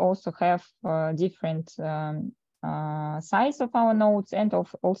we also have different size of our nodes and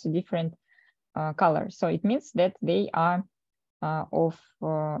also different colors. So it means that they are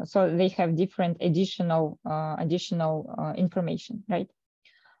so they have different additional information, right?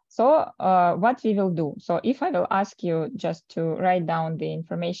 So what we will do, so if I will ask you just to write down the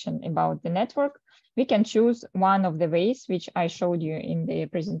information about the network, we can choose one of the ways which I showed you in the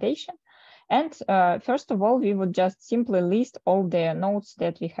presentation. And first of all, we would just simply list all the nodes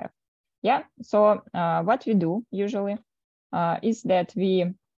that we have. Yeah, so what we do usually is that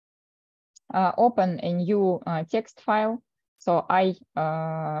we open a new text file. So I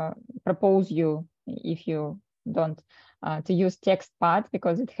propose you, if you don't, to use TextPad,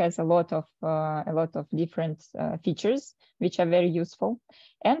 because it has a lot of different features which are very useful.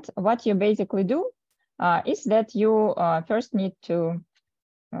 And what you basically do is that you first need to,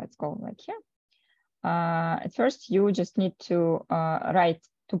 let's go like here. At first, you just need to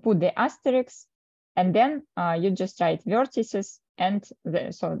put the asterisks, and then you just write vertices and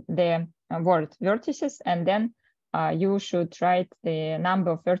the word vertices, and then you should write the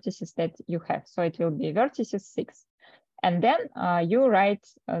number of vertices that you have. So it will be vertices 6. And then you write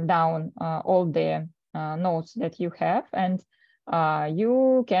down all the nodes that you have, and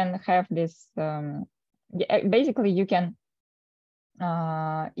you can have this, basically you can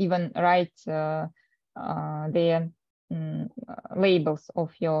even write the labels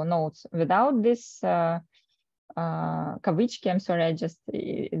of your nodes without this kavычки. I'm sorry, I just,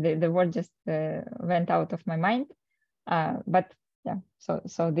 the word just went out of my mind. But yeah,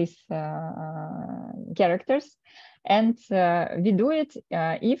 so these characters. And we do it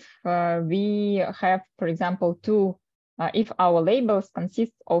if we have, for example, if our labels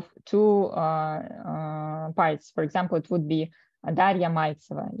consist of 2 parts. For example, it would be Daria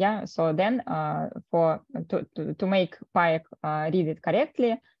Maltseva. Yeah, so then to make Pajek read it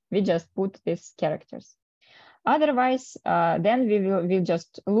correctly, we just put these characters. Otherwise, then we'll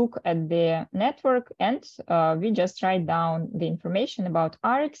just look at the network, and we just write down the information about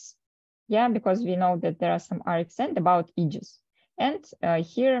arcs. Yeah, because we know that there are some arcs, and about edges. And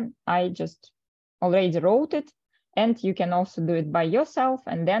here I just already wrote it, and you can also do it by yourself.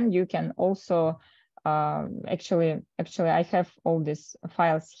 And then you can also actually I have all these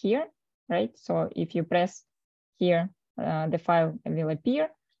files here, right? So if you press here, the file will appear.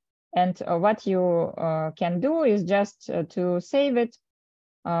 And what you can do is just to save it.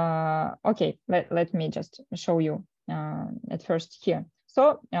 Okay, let me just show you at first here.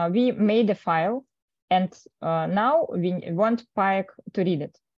 So we made a file, and now we want Pajek to read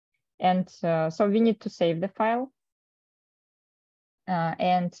it. And so we need to save the file.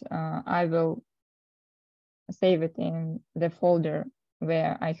 And I will save it in the folder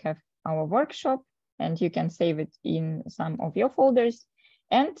where I have our workshop, and you can save it in some of your folders.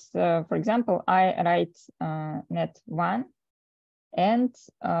 And for example, I write net1, and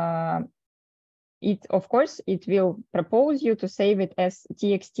of course, it will propose you to save it as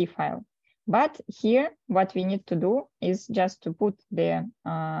txt file. But here, what we need to do is just to put the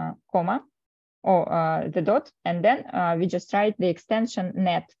comma or the dot, and then we just write the extension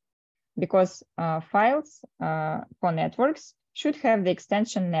net, because files for networks should have the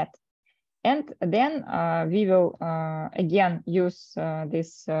extension net. And then we will again use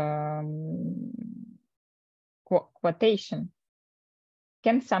this quotation.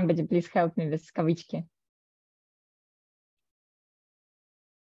 Can somebody please help me with kavычки?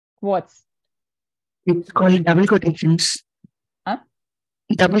 Quotes. It's called double quotations. Huh?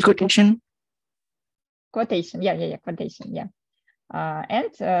 Double quotation. Quotation, yeah, quotation, yeah.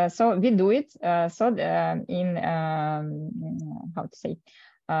 And so we do it in how to say,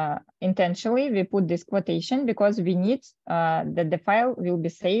 intentionally we put this quotation because we need that the file will be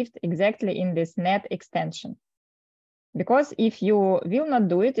saved exactly in this net extension. Because if you will not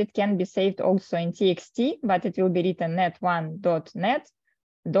do it, it can be saved also in txt, but it will be written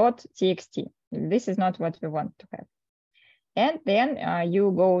net1.net.txt. This is not what we want to have. And then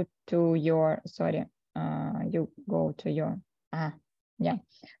you go to your, you go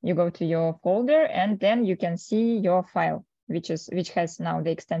to your folder, and then you can see your file, which has now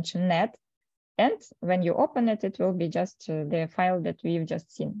the extension net. And when you open it, it will be just the file that we've just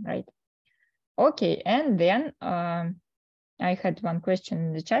seen, right? Okay, and then I had one question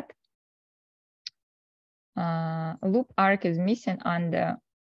in the chat. Loop arc is missing and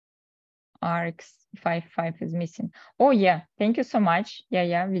arcs 5.5 is missing. Oh yeah, thank you so much.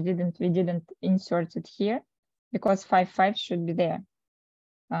 Yeah, we didn't insert it here because 5.5 should be there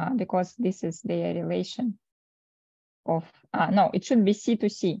because this is the relation of no, it should be C to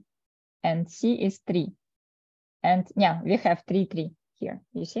C, and C is 3, and yeah, we have 3 here.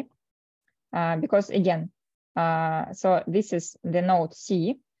 You see, because again, so this is the node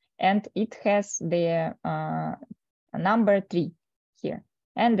C, and it has the number 3 here,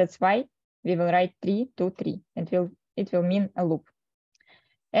 and that's why we will write 3 to 3. It will mean a loop.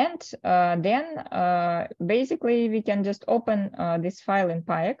 And then basically we can just open this file in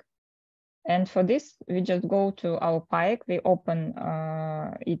Pajek. And for this, we just go to our Pajek. We open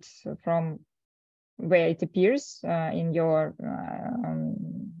it from where it appears in your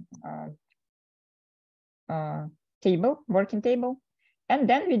working table. And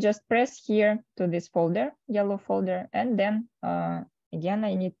then we just press here to this folder, yellow folder. And then again,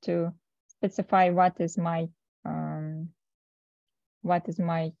 I need to specify what is my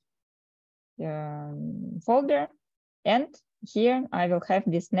folder. And here I will have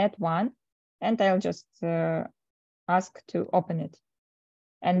this net1, and I'll just ask to open it.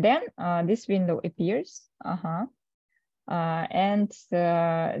 And then this window appears. And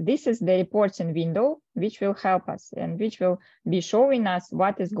this is the reporting window, which will help us and which will be showing us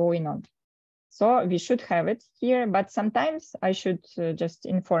what is going on. So we should have it here, but sometimes I should just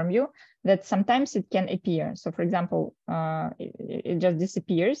inform you that sometimes it can appear. So for example, it just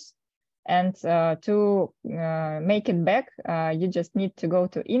disappears. And to make it back, you just need to go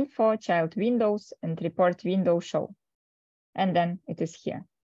to Info, Child Windows, and Report Window Show. And then it is here.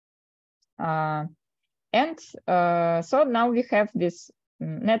 So now we have this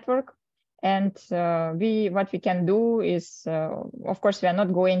network. And what we can do is, of course, we are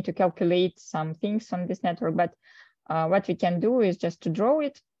not going to calculate some things on this network, but what we can do is just to draw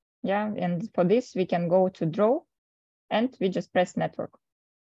it. Yeah, and for this, we can go to draw, and we just press network.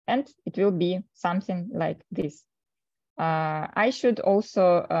 And it will be something like this. I should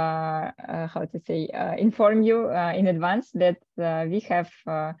also, how to say, inform you in advance that we have,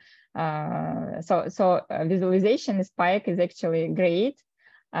 visualization is Pajek is actually great.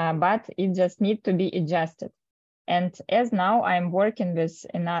 But it just needs to be adjusted. And as now I'm working with,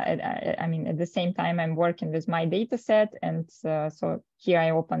 at the same time I'm working with my data set. And so here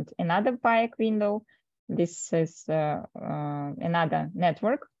I opened another Pajek window. This is another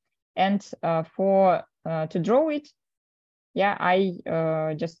network. And to draw it, yeah,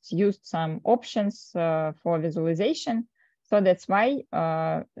 I just used some options for visualization. So that's why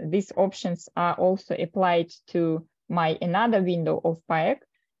these options are also applied to my another window of Pajek.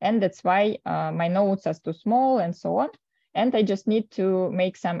 And that's why my nodes are too small and so on. And I just need to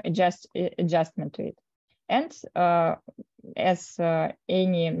make some adjustment to it. And as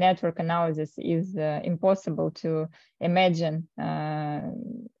any network analysis is impossible to imagine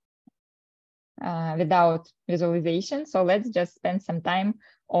without visualization. So let's just spend some time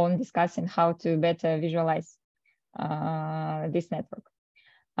on discussing how to better visualize this network.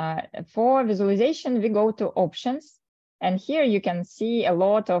 For visualization, we go to options. And here you can see a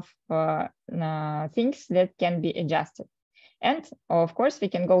lot of things that can be adjusted. And of course, we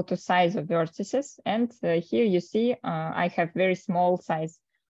can go to size of vertices. And here you see I have very small size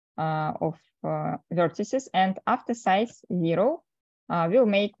of vertices. And after size 0, will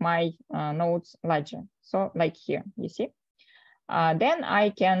make my nodes larger. So like here, you see. Then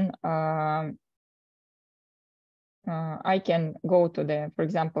I can I can go to the, for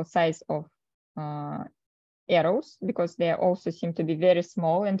example, size of arrows, because they also seem to be very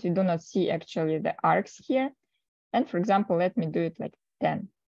small and we do not see actually the arcs here. And for example, let me do it like 10.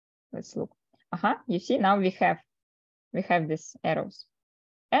 Let's look. You see, now we have these arrows.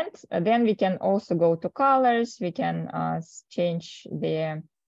 And then we can also go to colors. We can change the,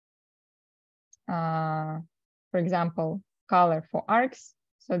 for example, color for arcs.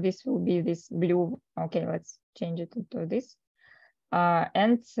 So this will be this blue. Okay, let's change it to this.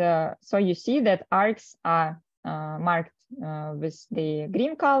 So you see that arcs are marked with the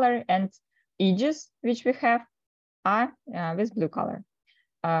green color, and edges which we have are with blue color.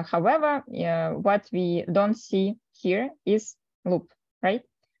 However, what we don't see here is loop, right?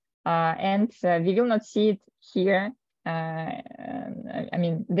 And we will not see it here. I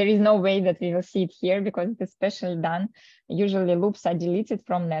mean, there is no way that we will see it here because it's specially done. Usually loops are deleted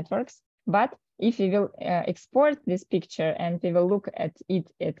from networks, but if we will export this picture and we will look at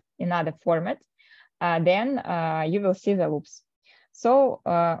it in another format, then you will see the loops. So,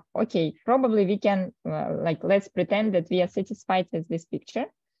 okay, probably we can, let's pretend that we are satisfied with this picture.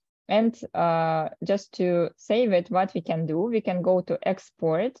 And just to save it, what we can do, we can go to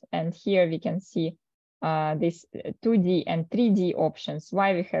export, and here we can see this 2D and 3D options.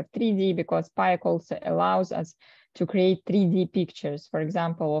 Why we have 3D? Because Pajek also allows us to create 3D pictures, for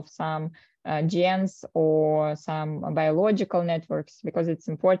example, of some gens or some biological networks, because it's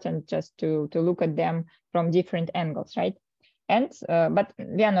important just to look at them from different angles, right? And but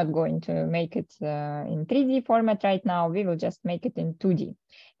we are not going to make it in 3D format right now. We will just make it in 2D.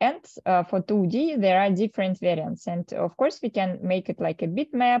 And for 2D, there are different variants. And of course, we can make it like a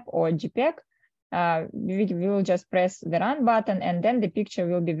bitmap or JPEG. We will just press the run button, and then the picture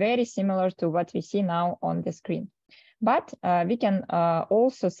will be very similar to what we see now on the screen. But we can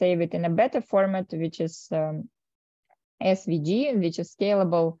also save it in a better format, which is SVG, which is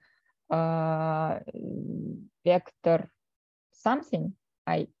scalable vector something,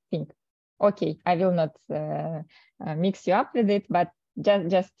 I think. Okay, I will not mix you up with it, but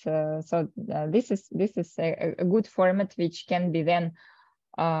this is a good format which can be then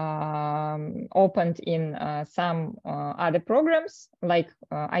opened in some other programs, like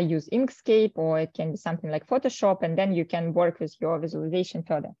I use Inkscape, or it can be something like Photoshop, and then you can work with your visualization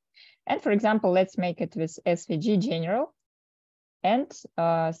further. And for example, let's make it with SVG general and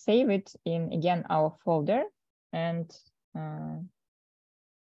save it in, again, our folder. And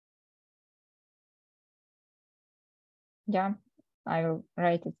yeah, I will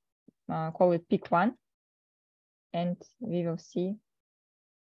write it, call it pick one, and we will see.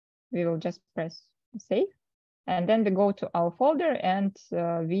 We will just press save, and then we go to our folder, and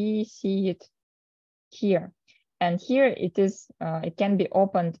we see it here. And here it is. It can be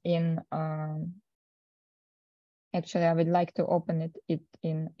opened in. Actually, I would like to open it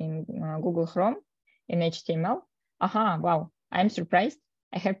in Google Chrome in HTML. Wow, I'm surprised.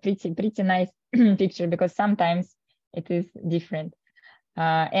 I have pretty nice picture, because sometimes it is different.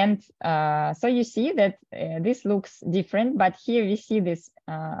 So you see that this looks different, but here we see this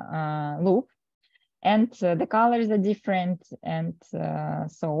loop, and the colors are different, and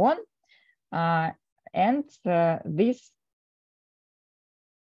so on. This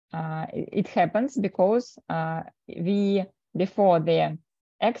it happens because before the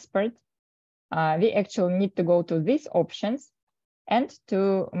export, we actually need to go to these options and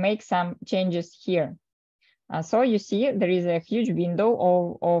to make some changes here. So you see there is a huge window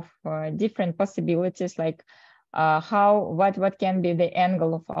of different possibilities, like what can be the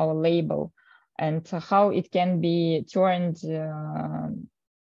angle of our label, and how it can be turned to,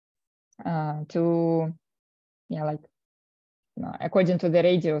 according to the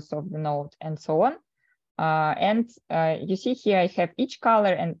radius of the node, and so on. You see here I have each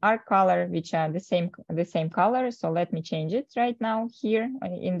color and arc color, which are the same color. So let me change it right now here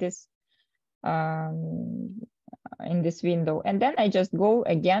in this window, and then I just go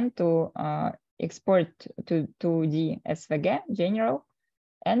again to export to the SVG general,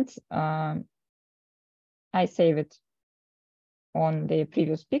 and I save it on the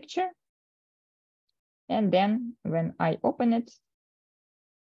previous picture, and then when I open it,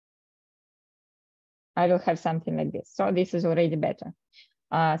 I will have something like this. So this is already better.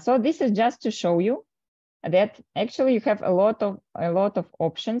 So this is just to show you that actually you have a lot of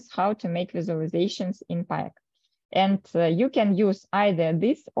options how to make visualizations in Pajek. And you can use either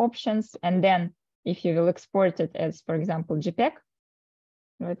these options, and then if you will export it as, for example, JPEG,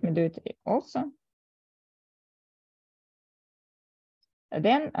 let me do it also.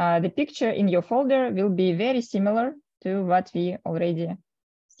 Then the picture in your folder will be very similar to what we already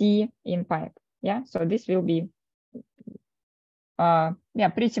see in Pajek. Yeah, so this will be yeah,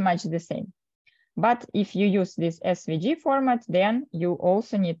 pretty much the same. But if you use this SVG format, then you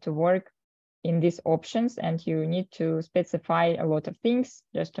also need to work in these options, and you need to specify a lot of things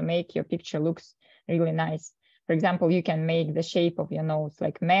just to make your picture looks really nice. For example, you can make the shape of your nodes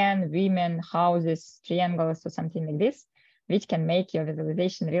like men, women, houses, triangles, or something like this, which can make your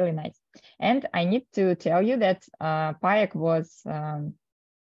visualization really nice. And I need to tell you that Pajek was,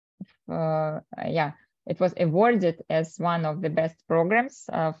 yeah, it was awarded as one of the best programs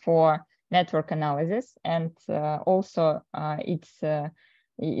for network analysis, and also it's the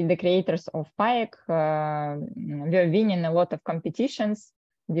creators of Pajek were winning a lot of competitions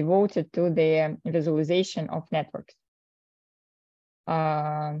devoted to the visualization of networks.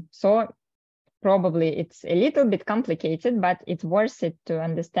 So probably it's a little bit complicated, but it's worth it to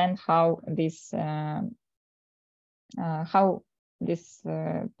understand how these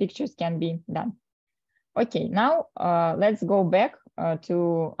pictures can be done. Okay, now let's go back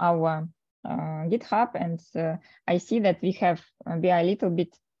to our GitHub, and I see that we are a little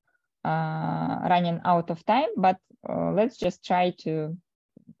bit running out of time, but let's just try to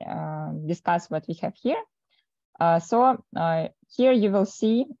discuss what we have here. So here you will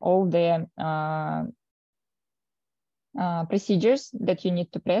see all the procedures that you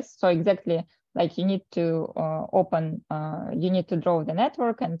need to press. So exactly like you need to you need to draw the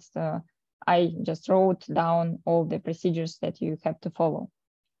network, and I just wrote down all the procedures that you have to follow.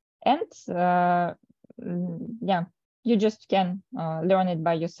 And yeah, you just can learn it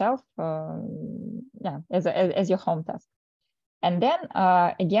by yourself, yeah, as your home task. And then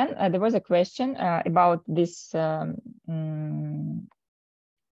again, there was a question about this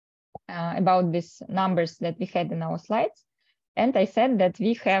about these numbers that we had in our slides. And I said that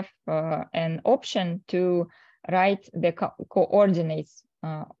we have an option to write the coordinates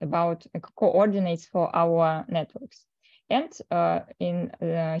about coordinates for our networks. And in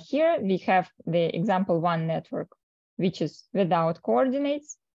here we have the example 1 network, which is without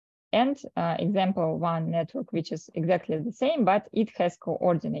coordinates, and example 1 network, which is exactly the same, but it has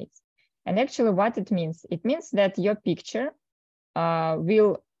coordinates. And actually what it means that your picture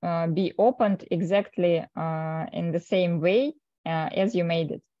will be opened exactly in the same way as you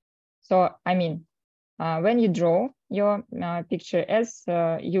made it. So, I mean, when you draw your picture as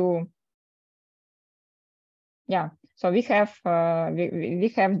yeah, so we have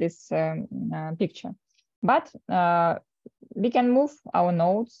this picture, but we can move our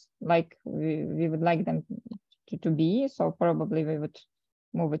nodes like we would like them to be. So probably we would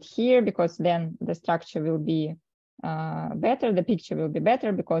move it here, because then the structure will be better, the picture will be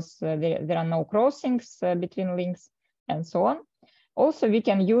better, because there are no crossings between links and so on. Also, we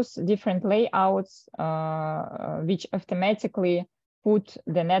can use different layouts which automatically put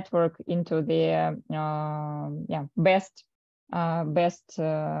the network into the yeah, best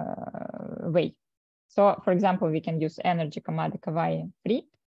way. So, for example, we can use energy command free.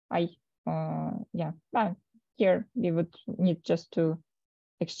 Yeah, here we would need just to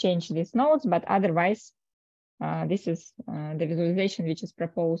exchange these nodes, but otherwise, this is the visualization which is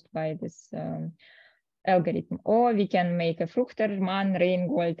proposed by this algorithm. Or we can make a Fruchterman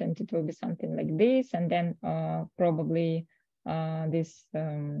Reingold, and it will be something like this, and then probably this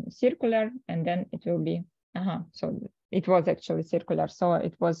circular, and then it will be, so it was actually circular. So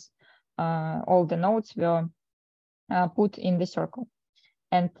it was all the nodes were put in the circle,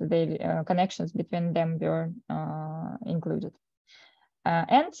 and the connections between them were included.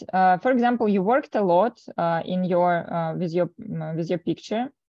 And for example, you worked a lot in your with your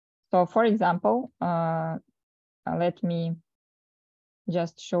picture. So for example, let me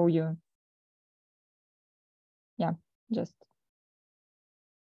just show you. Yeah, just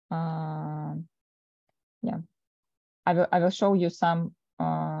yeah, I will show you some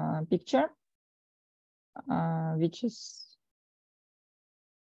picture which is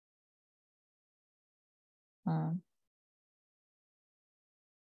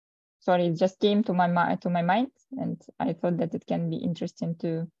sorry, it just came to my mind, and I thought that it can be interesting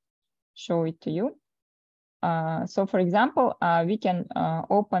to show it to you. So for example, we can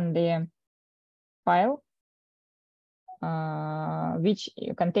open the file which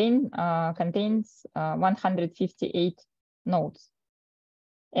contains 158 nodes.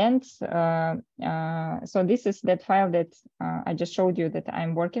 And so this is that file that I just showed you that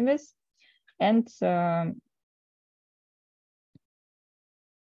I'm working with. And so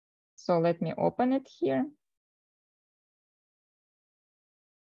let me open it here.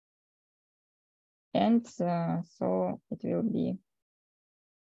 And so it will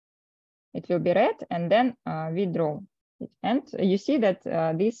be red, and then we draw. And you see that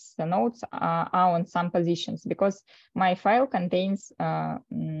these nodes are on some positions because my file contains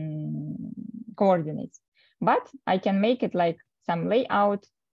coordinates. But I can make it like some layout,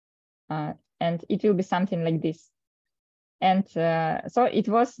 and it will be something like this. And so it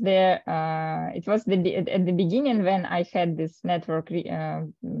was at the beginning when I had this network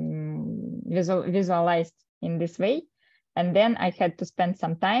visualized in this way, and then I had to spend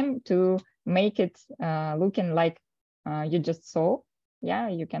some time to make it looking like you just saw. Yeah,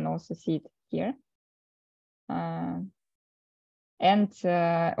 you can also see it here. And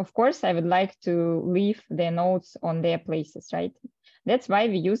of course, I would like to leave the nodes on their places, right? That's why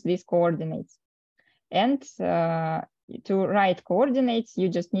we use these coordinates. And to write coordinates, you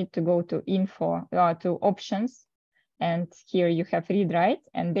just need to go to info, to options, and here you have read write,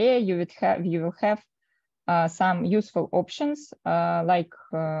 and there you will have some useful options like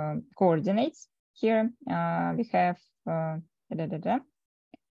coordinates. Here we have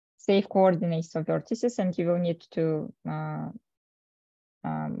save coordinates of vertices, and you will need to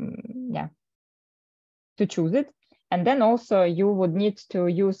to choose it. And then also you would need to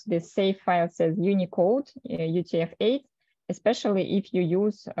use this save files as Unicode, UTF-8, especially if you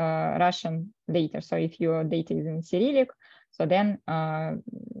use Russian data. So if your data is in Cyrillic, so then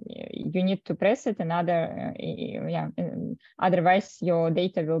you need to press it another, otherwise your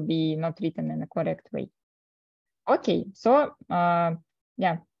data will be not written in a correct way. Okay, so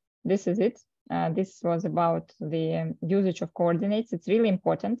this is it. This was about the usage of coordinates. It's really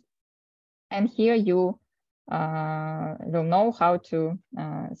important. And here you will know how to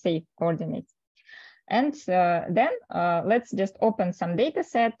save coordinates. And then let's just open some data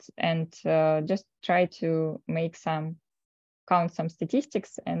set and just try to make count some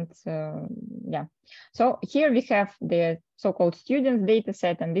statistics. And so here we have the so-called students data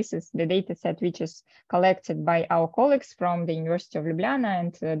set, and this is the data set which is collected by our colleagues from the University of Ljubljana,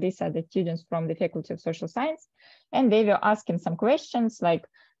 and these are the students from the Faculty of Social Science, and they were asking some questions like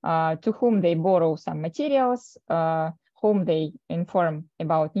to whom they borrow some materials, whom they inform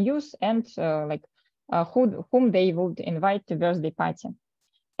about news, and whom they would invite to birthday party.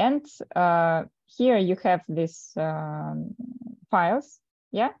 And here you have these files.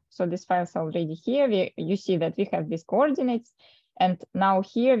 Yeah, so these files are already here. You see that we have these coordinates. And now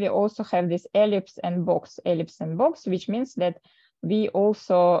here we also have this ellipse and box, which means that we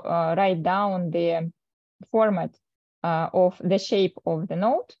also write down the format of the shape of the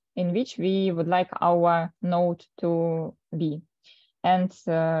node in which we would like our node to be. And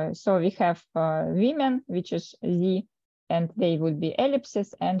so we have women, which is Z, and they would be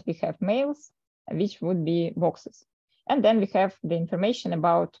ellipses, and we have males, which would be boxes. And then we have the information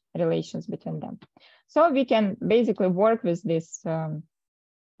about relations between them. So we can basically work with this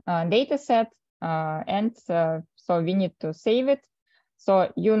data set, and so we need to save it.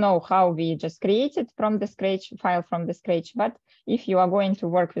 So you know how we just created from the scratch file from the scratch, but if you are going to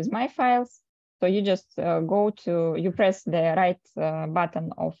work with my files, so you just you press the right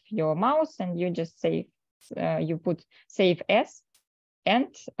button of your mouse and you just save, you put save as,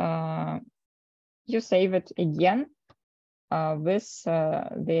 and you save it again with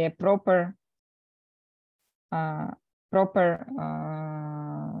the proper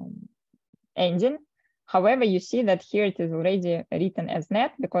engine. However, you see that here it is already written as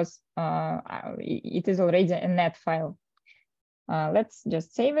net because it is already a net file. Let's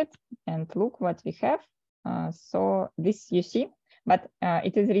just save it and look what we have. So this you see, but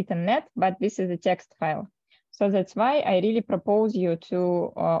it is written net, but this is a text file. So that's why I really propose you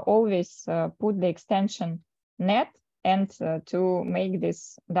to always put the extension net and to make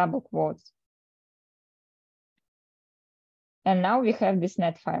this double quotes. And now we have this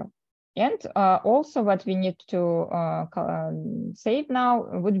net file. And also what we need to save now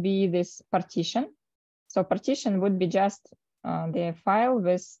would be this partition. So partition would be just the file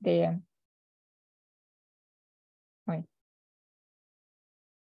with the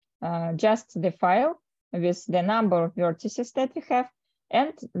just the file with the number of vertices that we have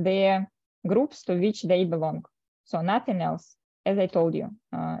and the groups to which they belong. So nothing else, as I told you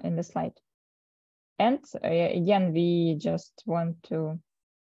in the slide. And again, we just want to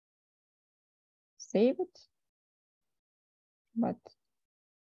save it, but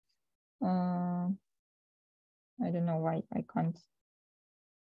I don't know why I can't.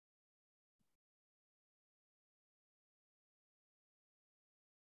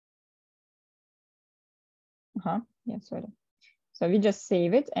 Yeah, sorry. So we just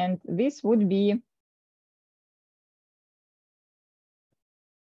save it, and this would be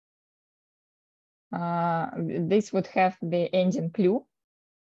this would have the engine clue.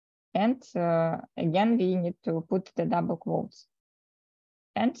 And again, we need to put the double quotes.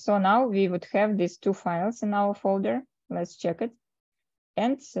 And so now we would have these two files in our folder. Let's check it.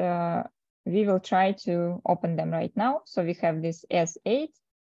 And we will try to open them right now. So we have this S8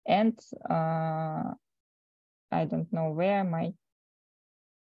 and I don't know where my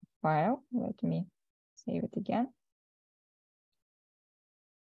file. Let me save it again.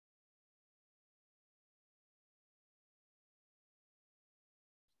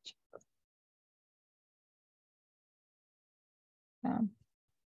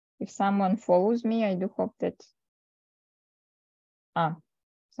 If someone follows me, I do hope that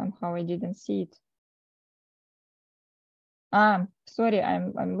somehow I didn't see it. Sorry,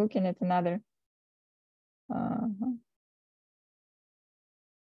 I'm looking at another.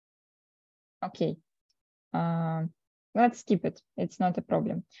 Okay. Let's skip it. It's not a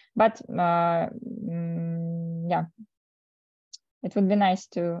problem. But yeah, it would be nice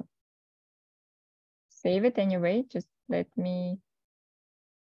to save it anyway. Just let me.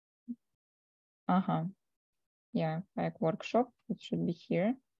 Yeah, like workshop. It should be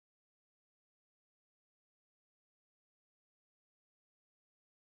here.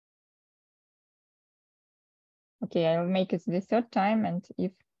 Okay, I'll make it the third time, and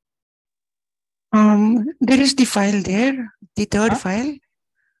if there is the file there, the third file.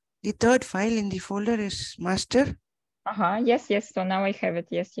 The third file in the folder is master. Yes. So now I have it.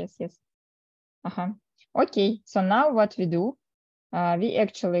 Yes. Okay. So now what we do, we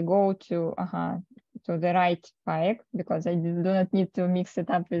actually go to the right Pajek, because I do not need to mix it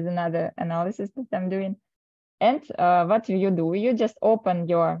up with another analysis that I'm doing. And what you do, you just open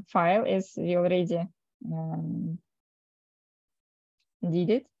your file as we already did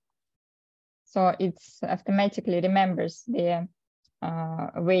it. So it's automatically remembers the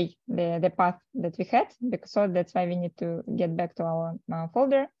way, the path that we had, because so that's why we need to get back to our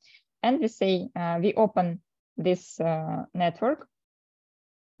folder. And we say we open this network,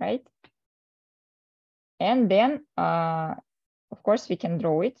 right? And then, of course, we can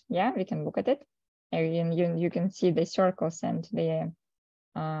draw it. Yeah, we can look at it. And you can see the circles and the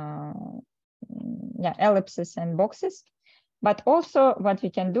ellipses and boxes. But also what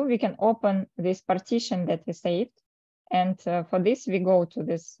we can do, we can open this partition that we saved. And for this, we go to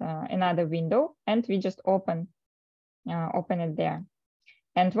this another window and we just open it there.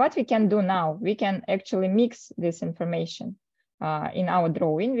 And what we can do now, we can actually mix this information in our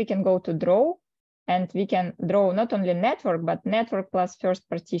drawing. We can go to draw and we can draw not only network, but network plus first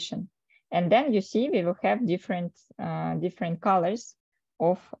partition. And then you see we will have different colors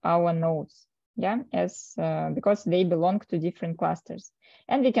of our nodes. Yeah, as because they belong to different clusters.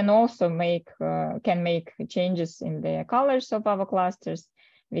 And we can also make changes in the colors of our clusters.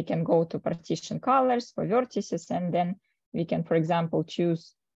 We can go to partition colors for vertices, and then we can, for example,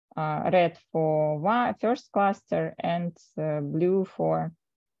 choose red for first cluster and blue for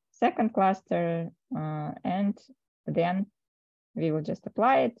second cluster, and then we will just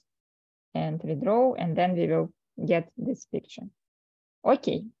apply it and redraw, and then we will get this picture.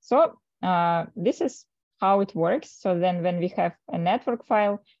 Okay, so this is how it works. So then when we have a network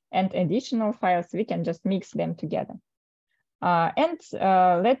file and additional files, we can just mix them together.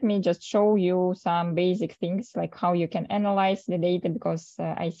 Let me just show you some basic things, like how you can analyze the data, because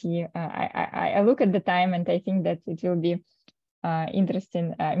I see, I look at the time and I think that it will be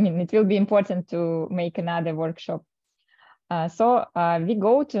interesting. I mean, it will be important to make another workshop. So we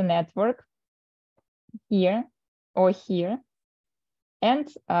go to network here or here, and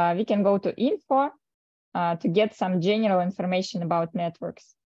we can go to info to get some general information about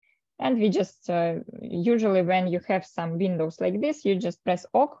networks. And we just, usually when you have some windows like this, you just press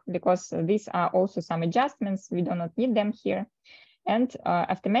OK, because these are also some adjustments. We do not need them here. And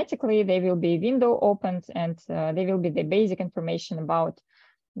automatically they will be window opened, and they will be the basic information about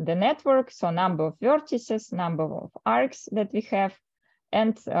the network. So number of vertices, number of arcs that we have.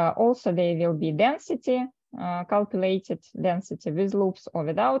 And also they will be density, calculated density with loops or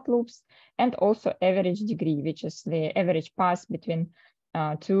without loops, and also average degree, which is the average path between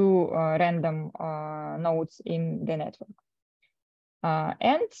two random nodes in the network.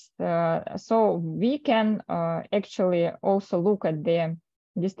 So we can actually also look at the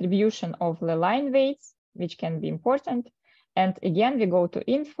distribution of the line weights, which can be important. And again, we go to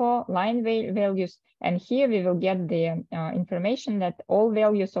info, line values, and here we will get the information that all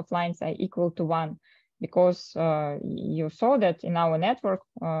values of lines are equal to 1, because you saw that in our network,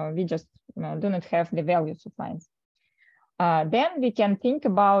 we just do not have the values of lines. Then we can think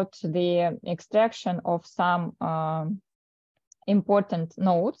about the extraction of some important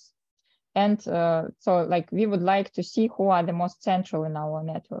nodes. And so like we would like to see who are the most central in our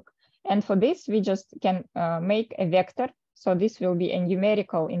network. And for this, we just can make a vector. So this will be a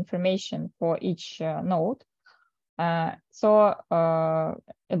numerical information for each node. About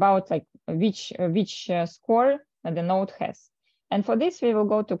like which score the node has. And for this, we will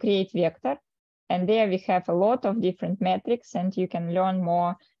go to create vector. And there we have a lot of different metrics, and you can learn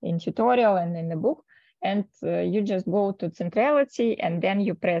more in tutorial and in the book. And you just go to centrality, and then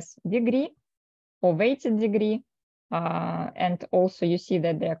you press degree or weighted degree. And also you see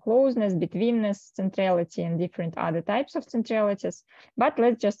that there are closeness, betweenness, centrality, and different other types of centralities. But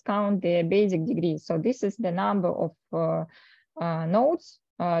let's just count the basic degrees. So this is the number of nodes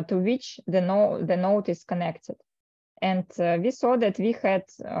to which the node is connected. And we saw that we had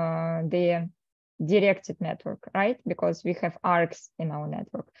the directed network, right? Because we have arcs in our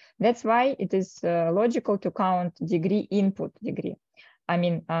network. That's why it is logical to count degree input degree. I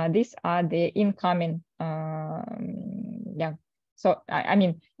mean, these are the incoming, So, I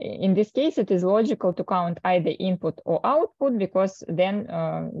mean, in this case, it is logical to count either input or output because then,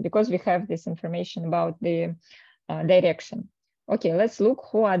 because we have this information about the direction. Okay, let's look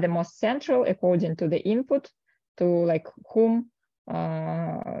who are the most central according to the input, to like whom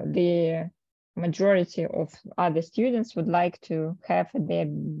the majority of other students would like to have at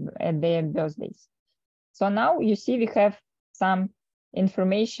their birthdays. So now you see we have some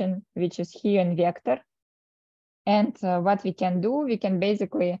information which is here in vector. And what we can do, we can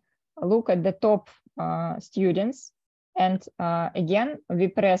basically look at the top students. And again, we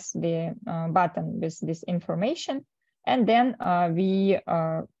press the button with this information. And then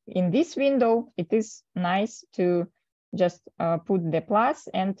in this window, it is nice to just put the plus.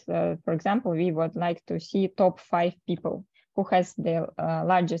 And for example, we would like to see top 5 people who has the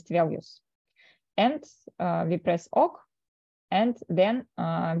largest values. And we press OK. And then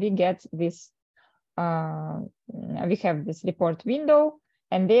we get this, we have this report window,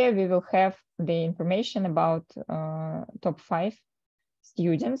 and there we will have the information about top 5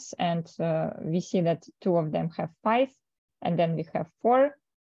 students. And we see that 2 of them have 5, and then we have 4,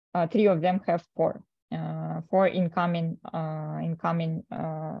 3 of them have 4 incoming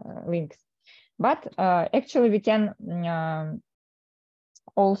links. But actually we can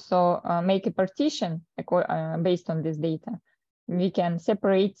also make a partition based on this data. We can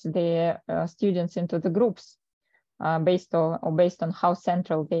separate the students into the groups based on how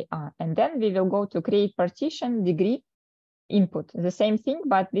central they are. And then we will go to create partition degree input. The same thing,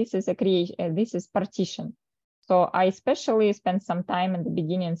 but this is this is partition. So I especially spent some time in the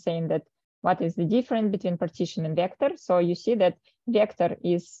beginning saying that what is the difference between partition and vector. So you see that vector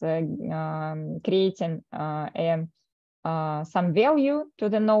is creating some value to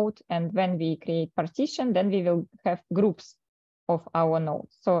the node. And when we create partition, then we will have groups of our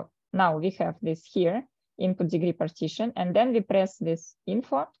nodes. So now we have this here, input degree partition, and then we press this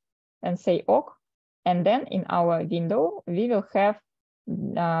info and say OK. And then in our window, we will have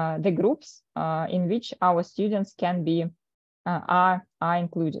the groups in which our students can be are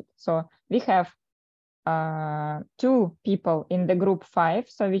included. So we have 2 people in the group 5,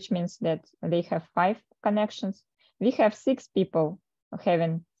 so which means that they have 5 connections. We have 6 people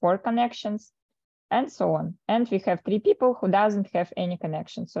having 4 connections, and so on. And we have 3 people who doesn't have any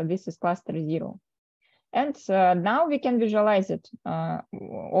connection. So this is cluster 0. And now we can visualize it,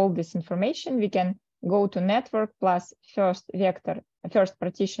 all this information. We can go to network plus first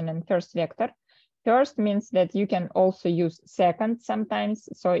partition and first vector. First means that you can also use second sometimes.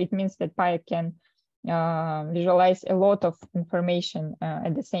 So it means that Pajek can visualize a lot of information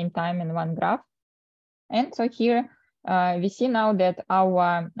at the same time in one graph. And so here we see now that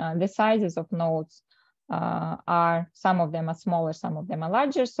our the sizes of nodes are, some of them are smaller, some of them are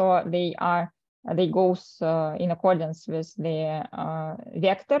larger. So they goes in accordance with the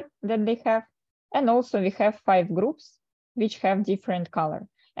vector that they have. And also we have 5 groups which have different color.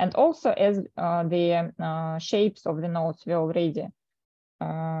 And also as the shapes of the nodes were already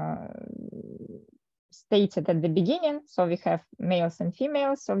stated at the beginning. So we have males and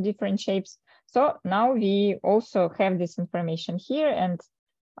females of different shapes. So now we also have this information here, and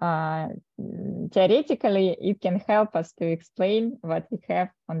theoretically it can help us to explain what we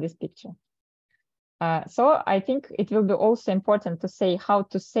have on this picture. So I think it will be also important to say how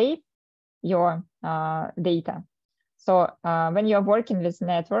to save your data. So when you're working with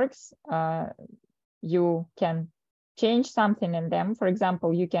networks, you can change something in them. For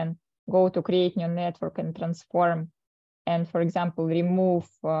example, you can go to create new network and transform, and for example, remove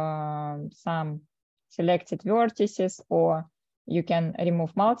some selected vertices, or you can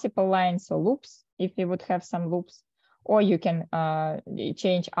remove multiple lines or loops if you would have some loops, or you can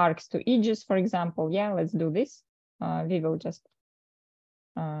change arcs to edges, for example. Yeah, let's do this. We will just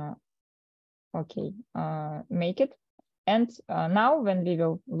okay, make it. And now when we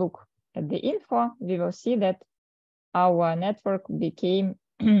will look at the info, we will see that our network became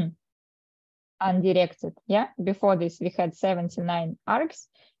undirected. Yeah, before this we had 79 arcs,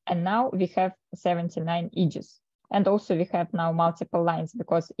 and now we have 79 edges. And also we have now multiple lines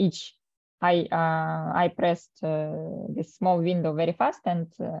because each I pressed this small window very fast, and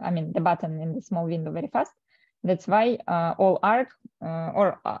I mean the button in the small window very fast. That's why all arcs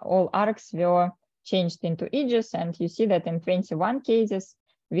were changed into edges, and you see that in 21 cases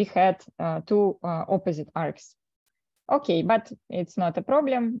we had two opposite arcs. Okay, but it's not a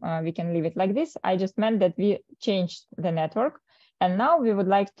problem. We can leave it like this. I just meant that we changed the network, and now we would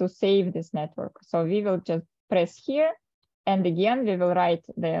like to save this network. So we will just press here, and again we will write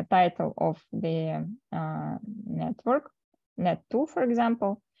the title of the network, net2, for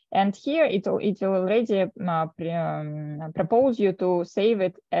example. And here it will already propose you to save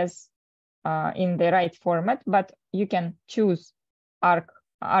it as in the right format, but you can choose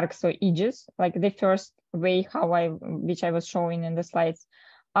arcs or edges, like the first way which I was showing in the slides,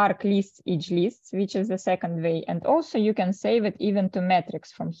 arc lists, edge lists, which is the second way. And also you can save it even to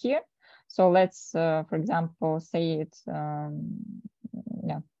metrics from here. So let's, for example, say it's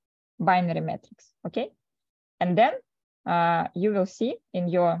binary metrics, okay? And then you will see in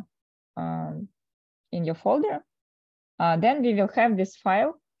your folder, then we will have this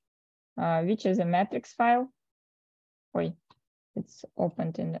file, which is a matrix file. Wait, it's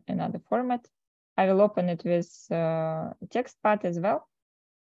opened in another format. I will open it with text path as well.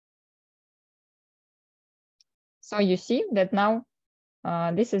 So you see that now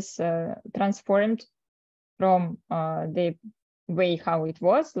this is transformed from the way how it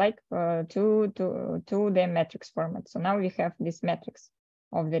was, like to the matrix format. So now we have this matrix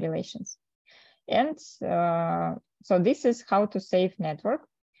of the relations. And so this is how to save network.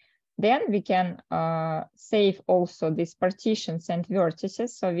 Then we can save also these partitions and vertices.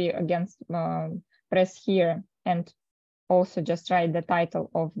 So we again press here and also just write the title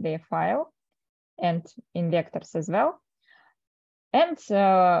of the file and in vectors as well. And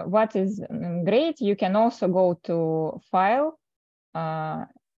what is great, you can also go to File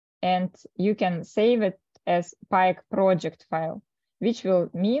and you can save it as Pajek project file, which will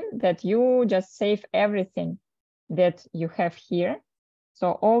mean that you just save everything that you have here.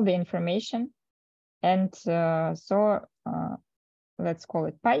 So all the information, and let's call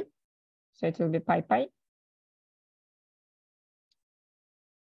it Pi. So it will be Pi.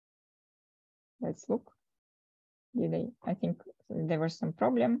 Let's look. I think there was some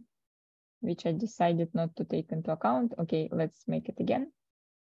problem, which I decided not to take into account. Okay, let's make it again.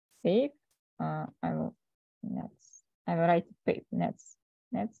 Save. I will write nets.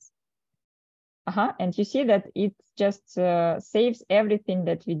 And you see that it just saves everything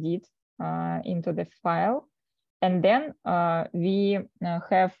that we did into the file. And then we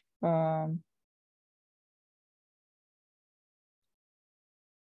have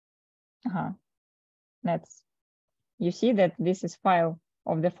nets. You see that this is file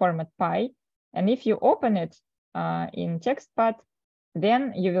of the format Pi. And if you open it in TextPad,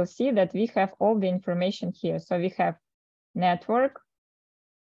 then you will see that we have all the information here. So we have network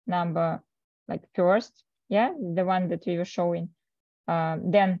number, like first, yeah, the one that we were showing.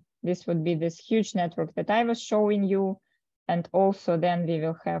 Then this would be this huge network that I was showing you. And also then we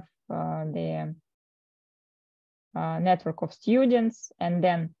will have the network of students. And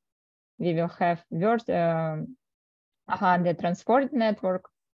then we will have the transport network.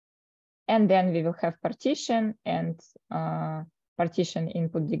 And then we will have partition and partition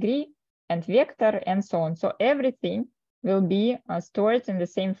input degree and vector and so on. So everything will be stored in the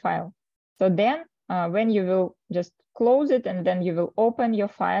same file. So then when you will just close it and then you will open your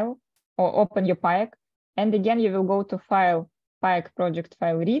file or open your Pajek, and again you will go to file, Pajek project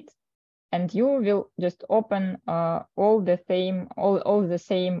file read, and you will just open all the same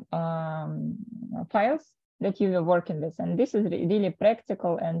files that you will work in this. And this is really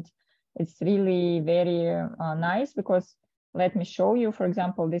practical, and it's really very nice, because let me show you, for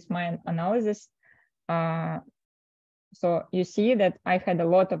example, this my analysis. So you see that I had a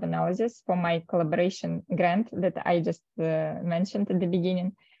lot of analysis for my collaboration grant that I just mentioned at the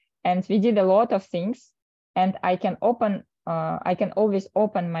beginning. And we did a lot of things, and I can always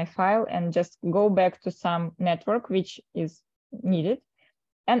open my file and just go back to some network which is needed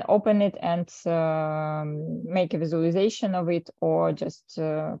and open it and make a visualization of it, or just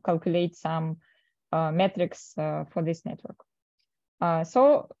calculate some metrics for this network.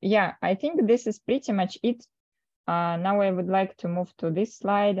 So yeah, I think this is pretty much it. Now I would like to move to this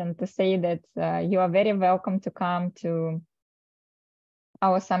slide and to say that you are very welcome to come to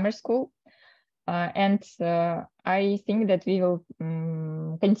our summer school. And I think that we will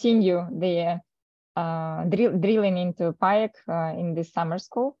continue the drilling into Pajek in this summer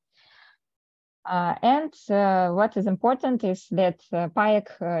school. And what is important is that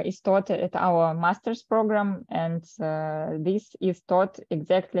Pajek is taught at our master's program, and this is taught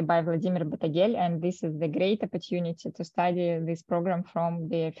exactly by Vladimir Batagel, and this is the great opportunity to study this program from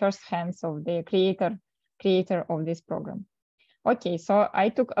the first hands of the creator of this program. Okay, so I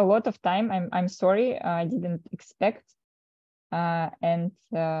took a lot of time. I'm sorry, I didn't expect. And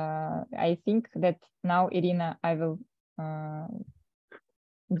I think that now, Irina, I will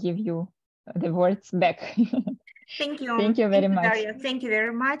give you the words back. Thank you. Thank you very much. Daria. Thank you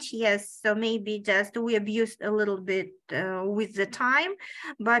very much. Yes, so maybe just we abused a little bit with the time,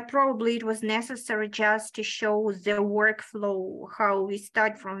 but probably it was necessary just to show the workflow, how we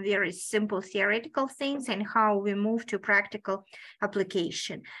start from very simple theoretical things and how we move to practical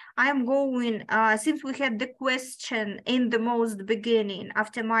application. I'm going, since we had the question in the most beginning,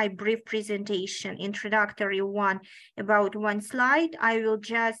 after my brief presentation, introductory one, about one slide, I will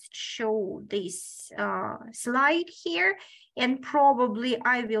just show this slide here, and probably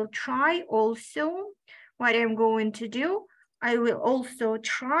I will try also what I'm going to do. I will also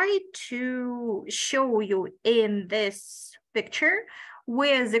try to show you in this picture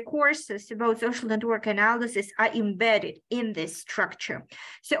where the courses about social network analysis are embedded in this structure.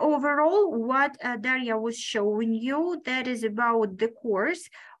 So overall, what Daria was showing you, that is about the course,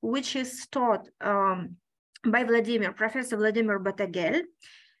 which is taught by Professor Vladimir Batagel.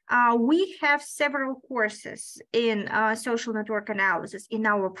 We have several courses in social network analysis in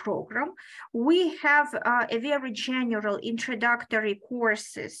our program. We have a very general introductory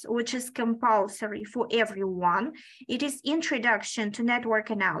courses, which is compulsory for everyone. It is Introduction to Network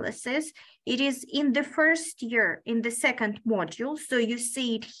Analysis. It is in the first year, in the second module. So you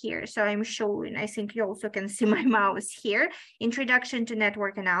see it here. So I'm showing, I think you also can see my mouse here, Introduction to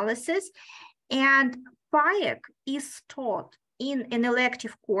Network Analysis. And Pajek is taught in an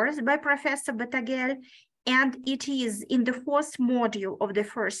elective course by Professor Batagel, and it is in the fourth module of the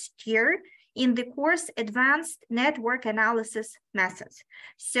first year in the course Advanced Network Analysis Methods.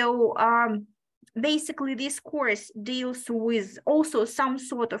 So basically this course deals with also some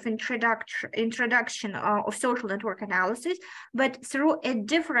sort of introduction of social network analysis, but through a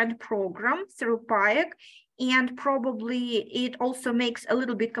different program, through Pajek. And probably it also makes a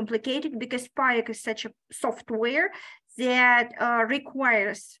little bit complicated because Pajek is such a software that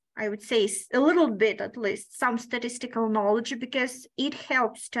requires, I would say, a little bit at least, some statistical knowledge, because it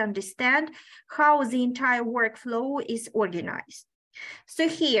helps to understand how the entire workflow is organized. So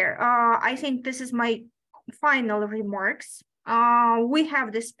here, I think this is my final remarks. We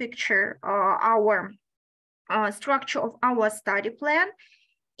have this picture, our structure of our study plan.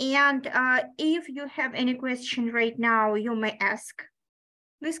 And if you have any question right now, you may ask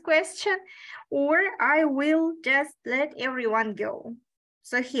this question, or I will just let everyone go.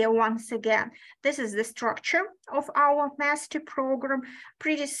 So here, once again, this is the structure of our master program.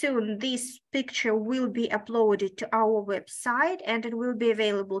 Pretty soon, this picture will be uploaded to our website and it will be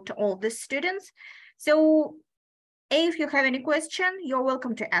available to all the students. So if you have any question, you're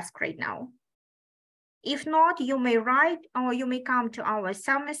welcome to ask right now. If not, you may write or you may come to our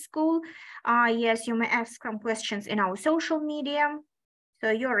summer school. Yes, you may ask some questions in our social media. So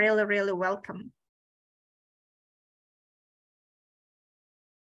you're really, really welcome.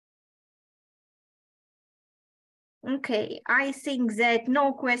 Okay, I think that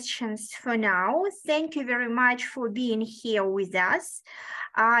no questions for now. Thank you very much for being here with us.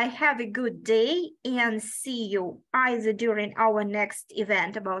 Have a good day and see you either during our next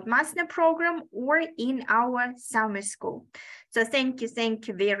event about MASNA program or in our summer school. So thank you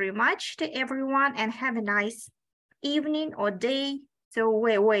very much to everyone, and have a nice evening or day. So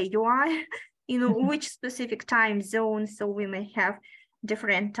where you are, you know, which specific time zone, so we may have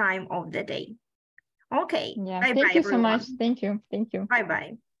different time of the day. Okay. Yeah. Bye-bye, Thank you everyone. so much. Thank you.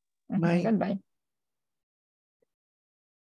 Bye-bye. Bye. Goodbye.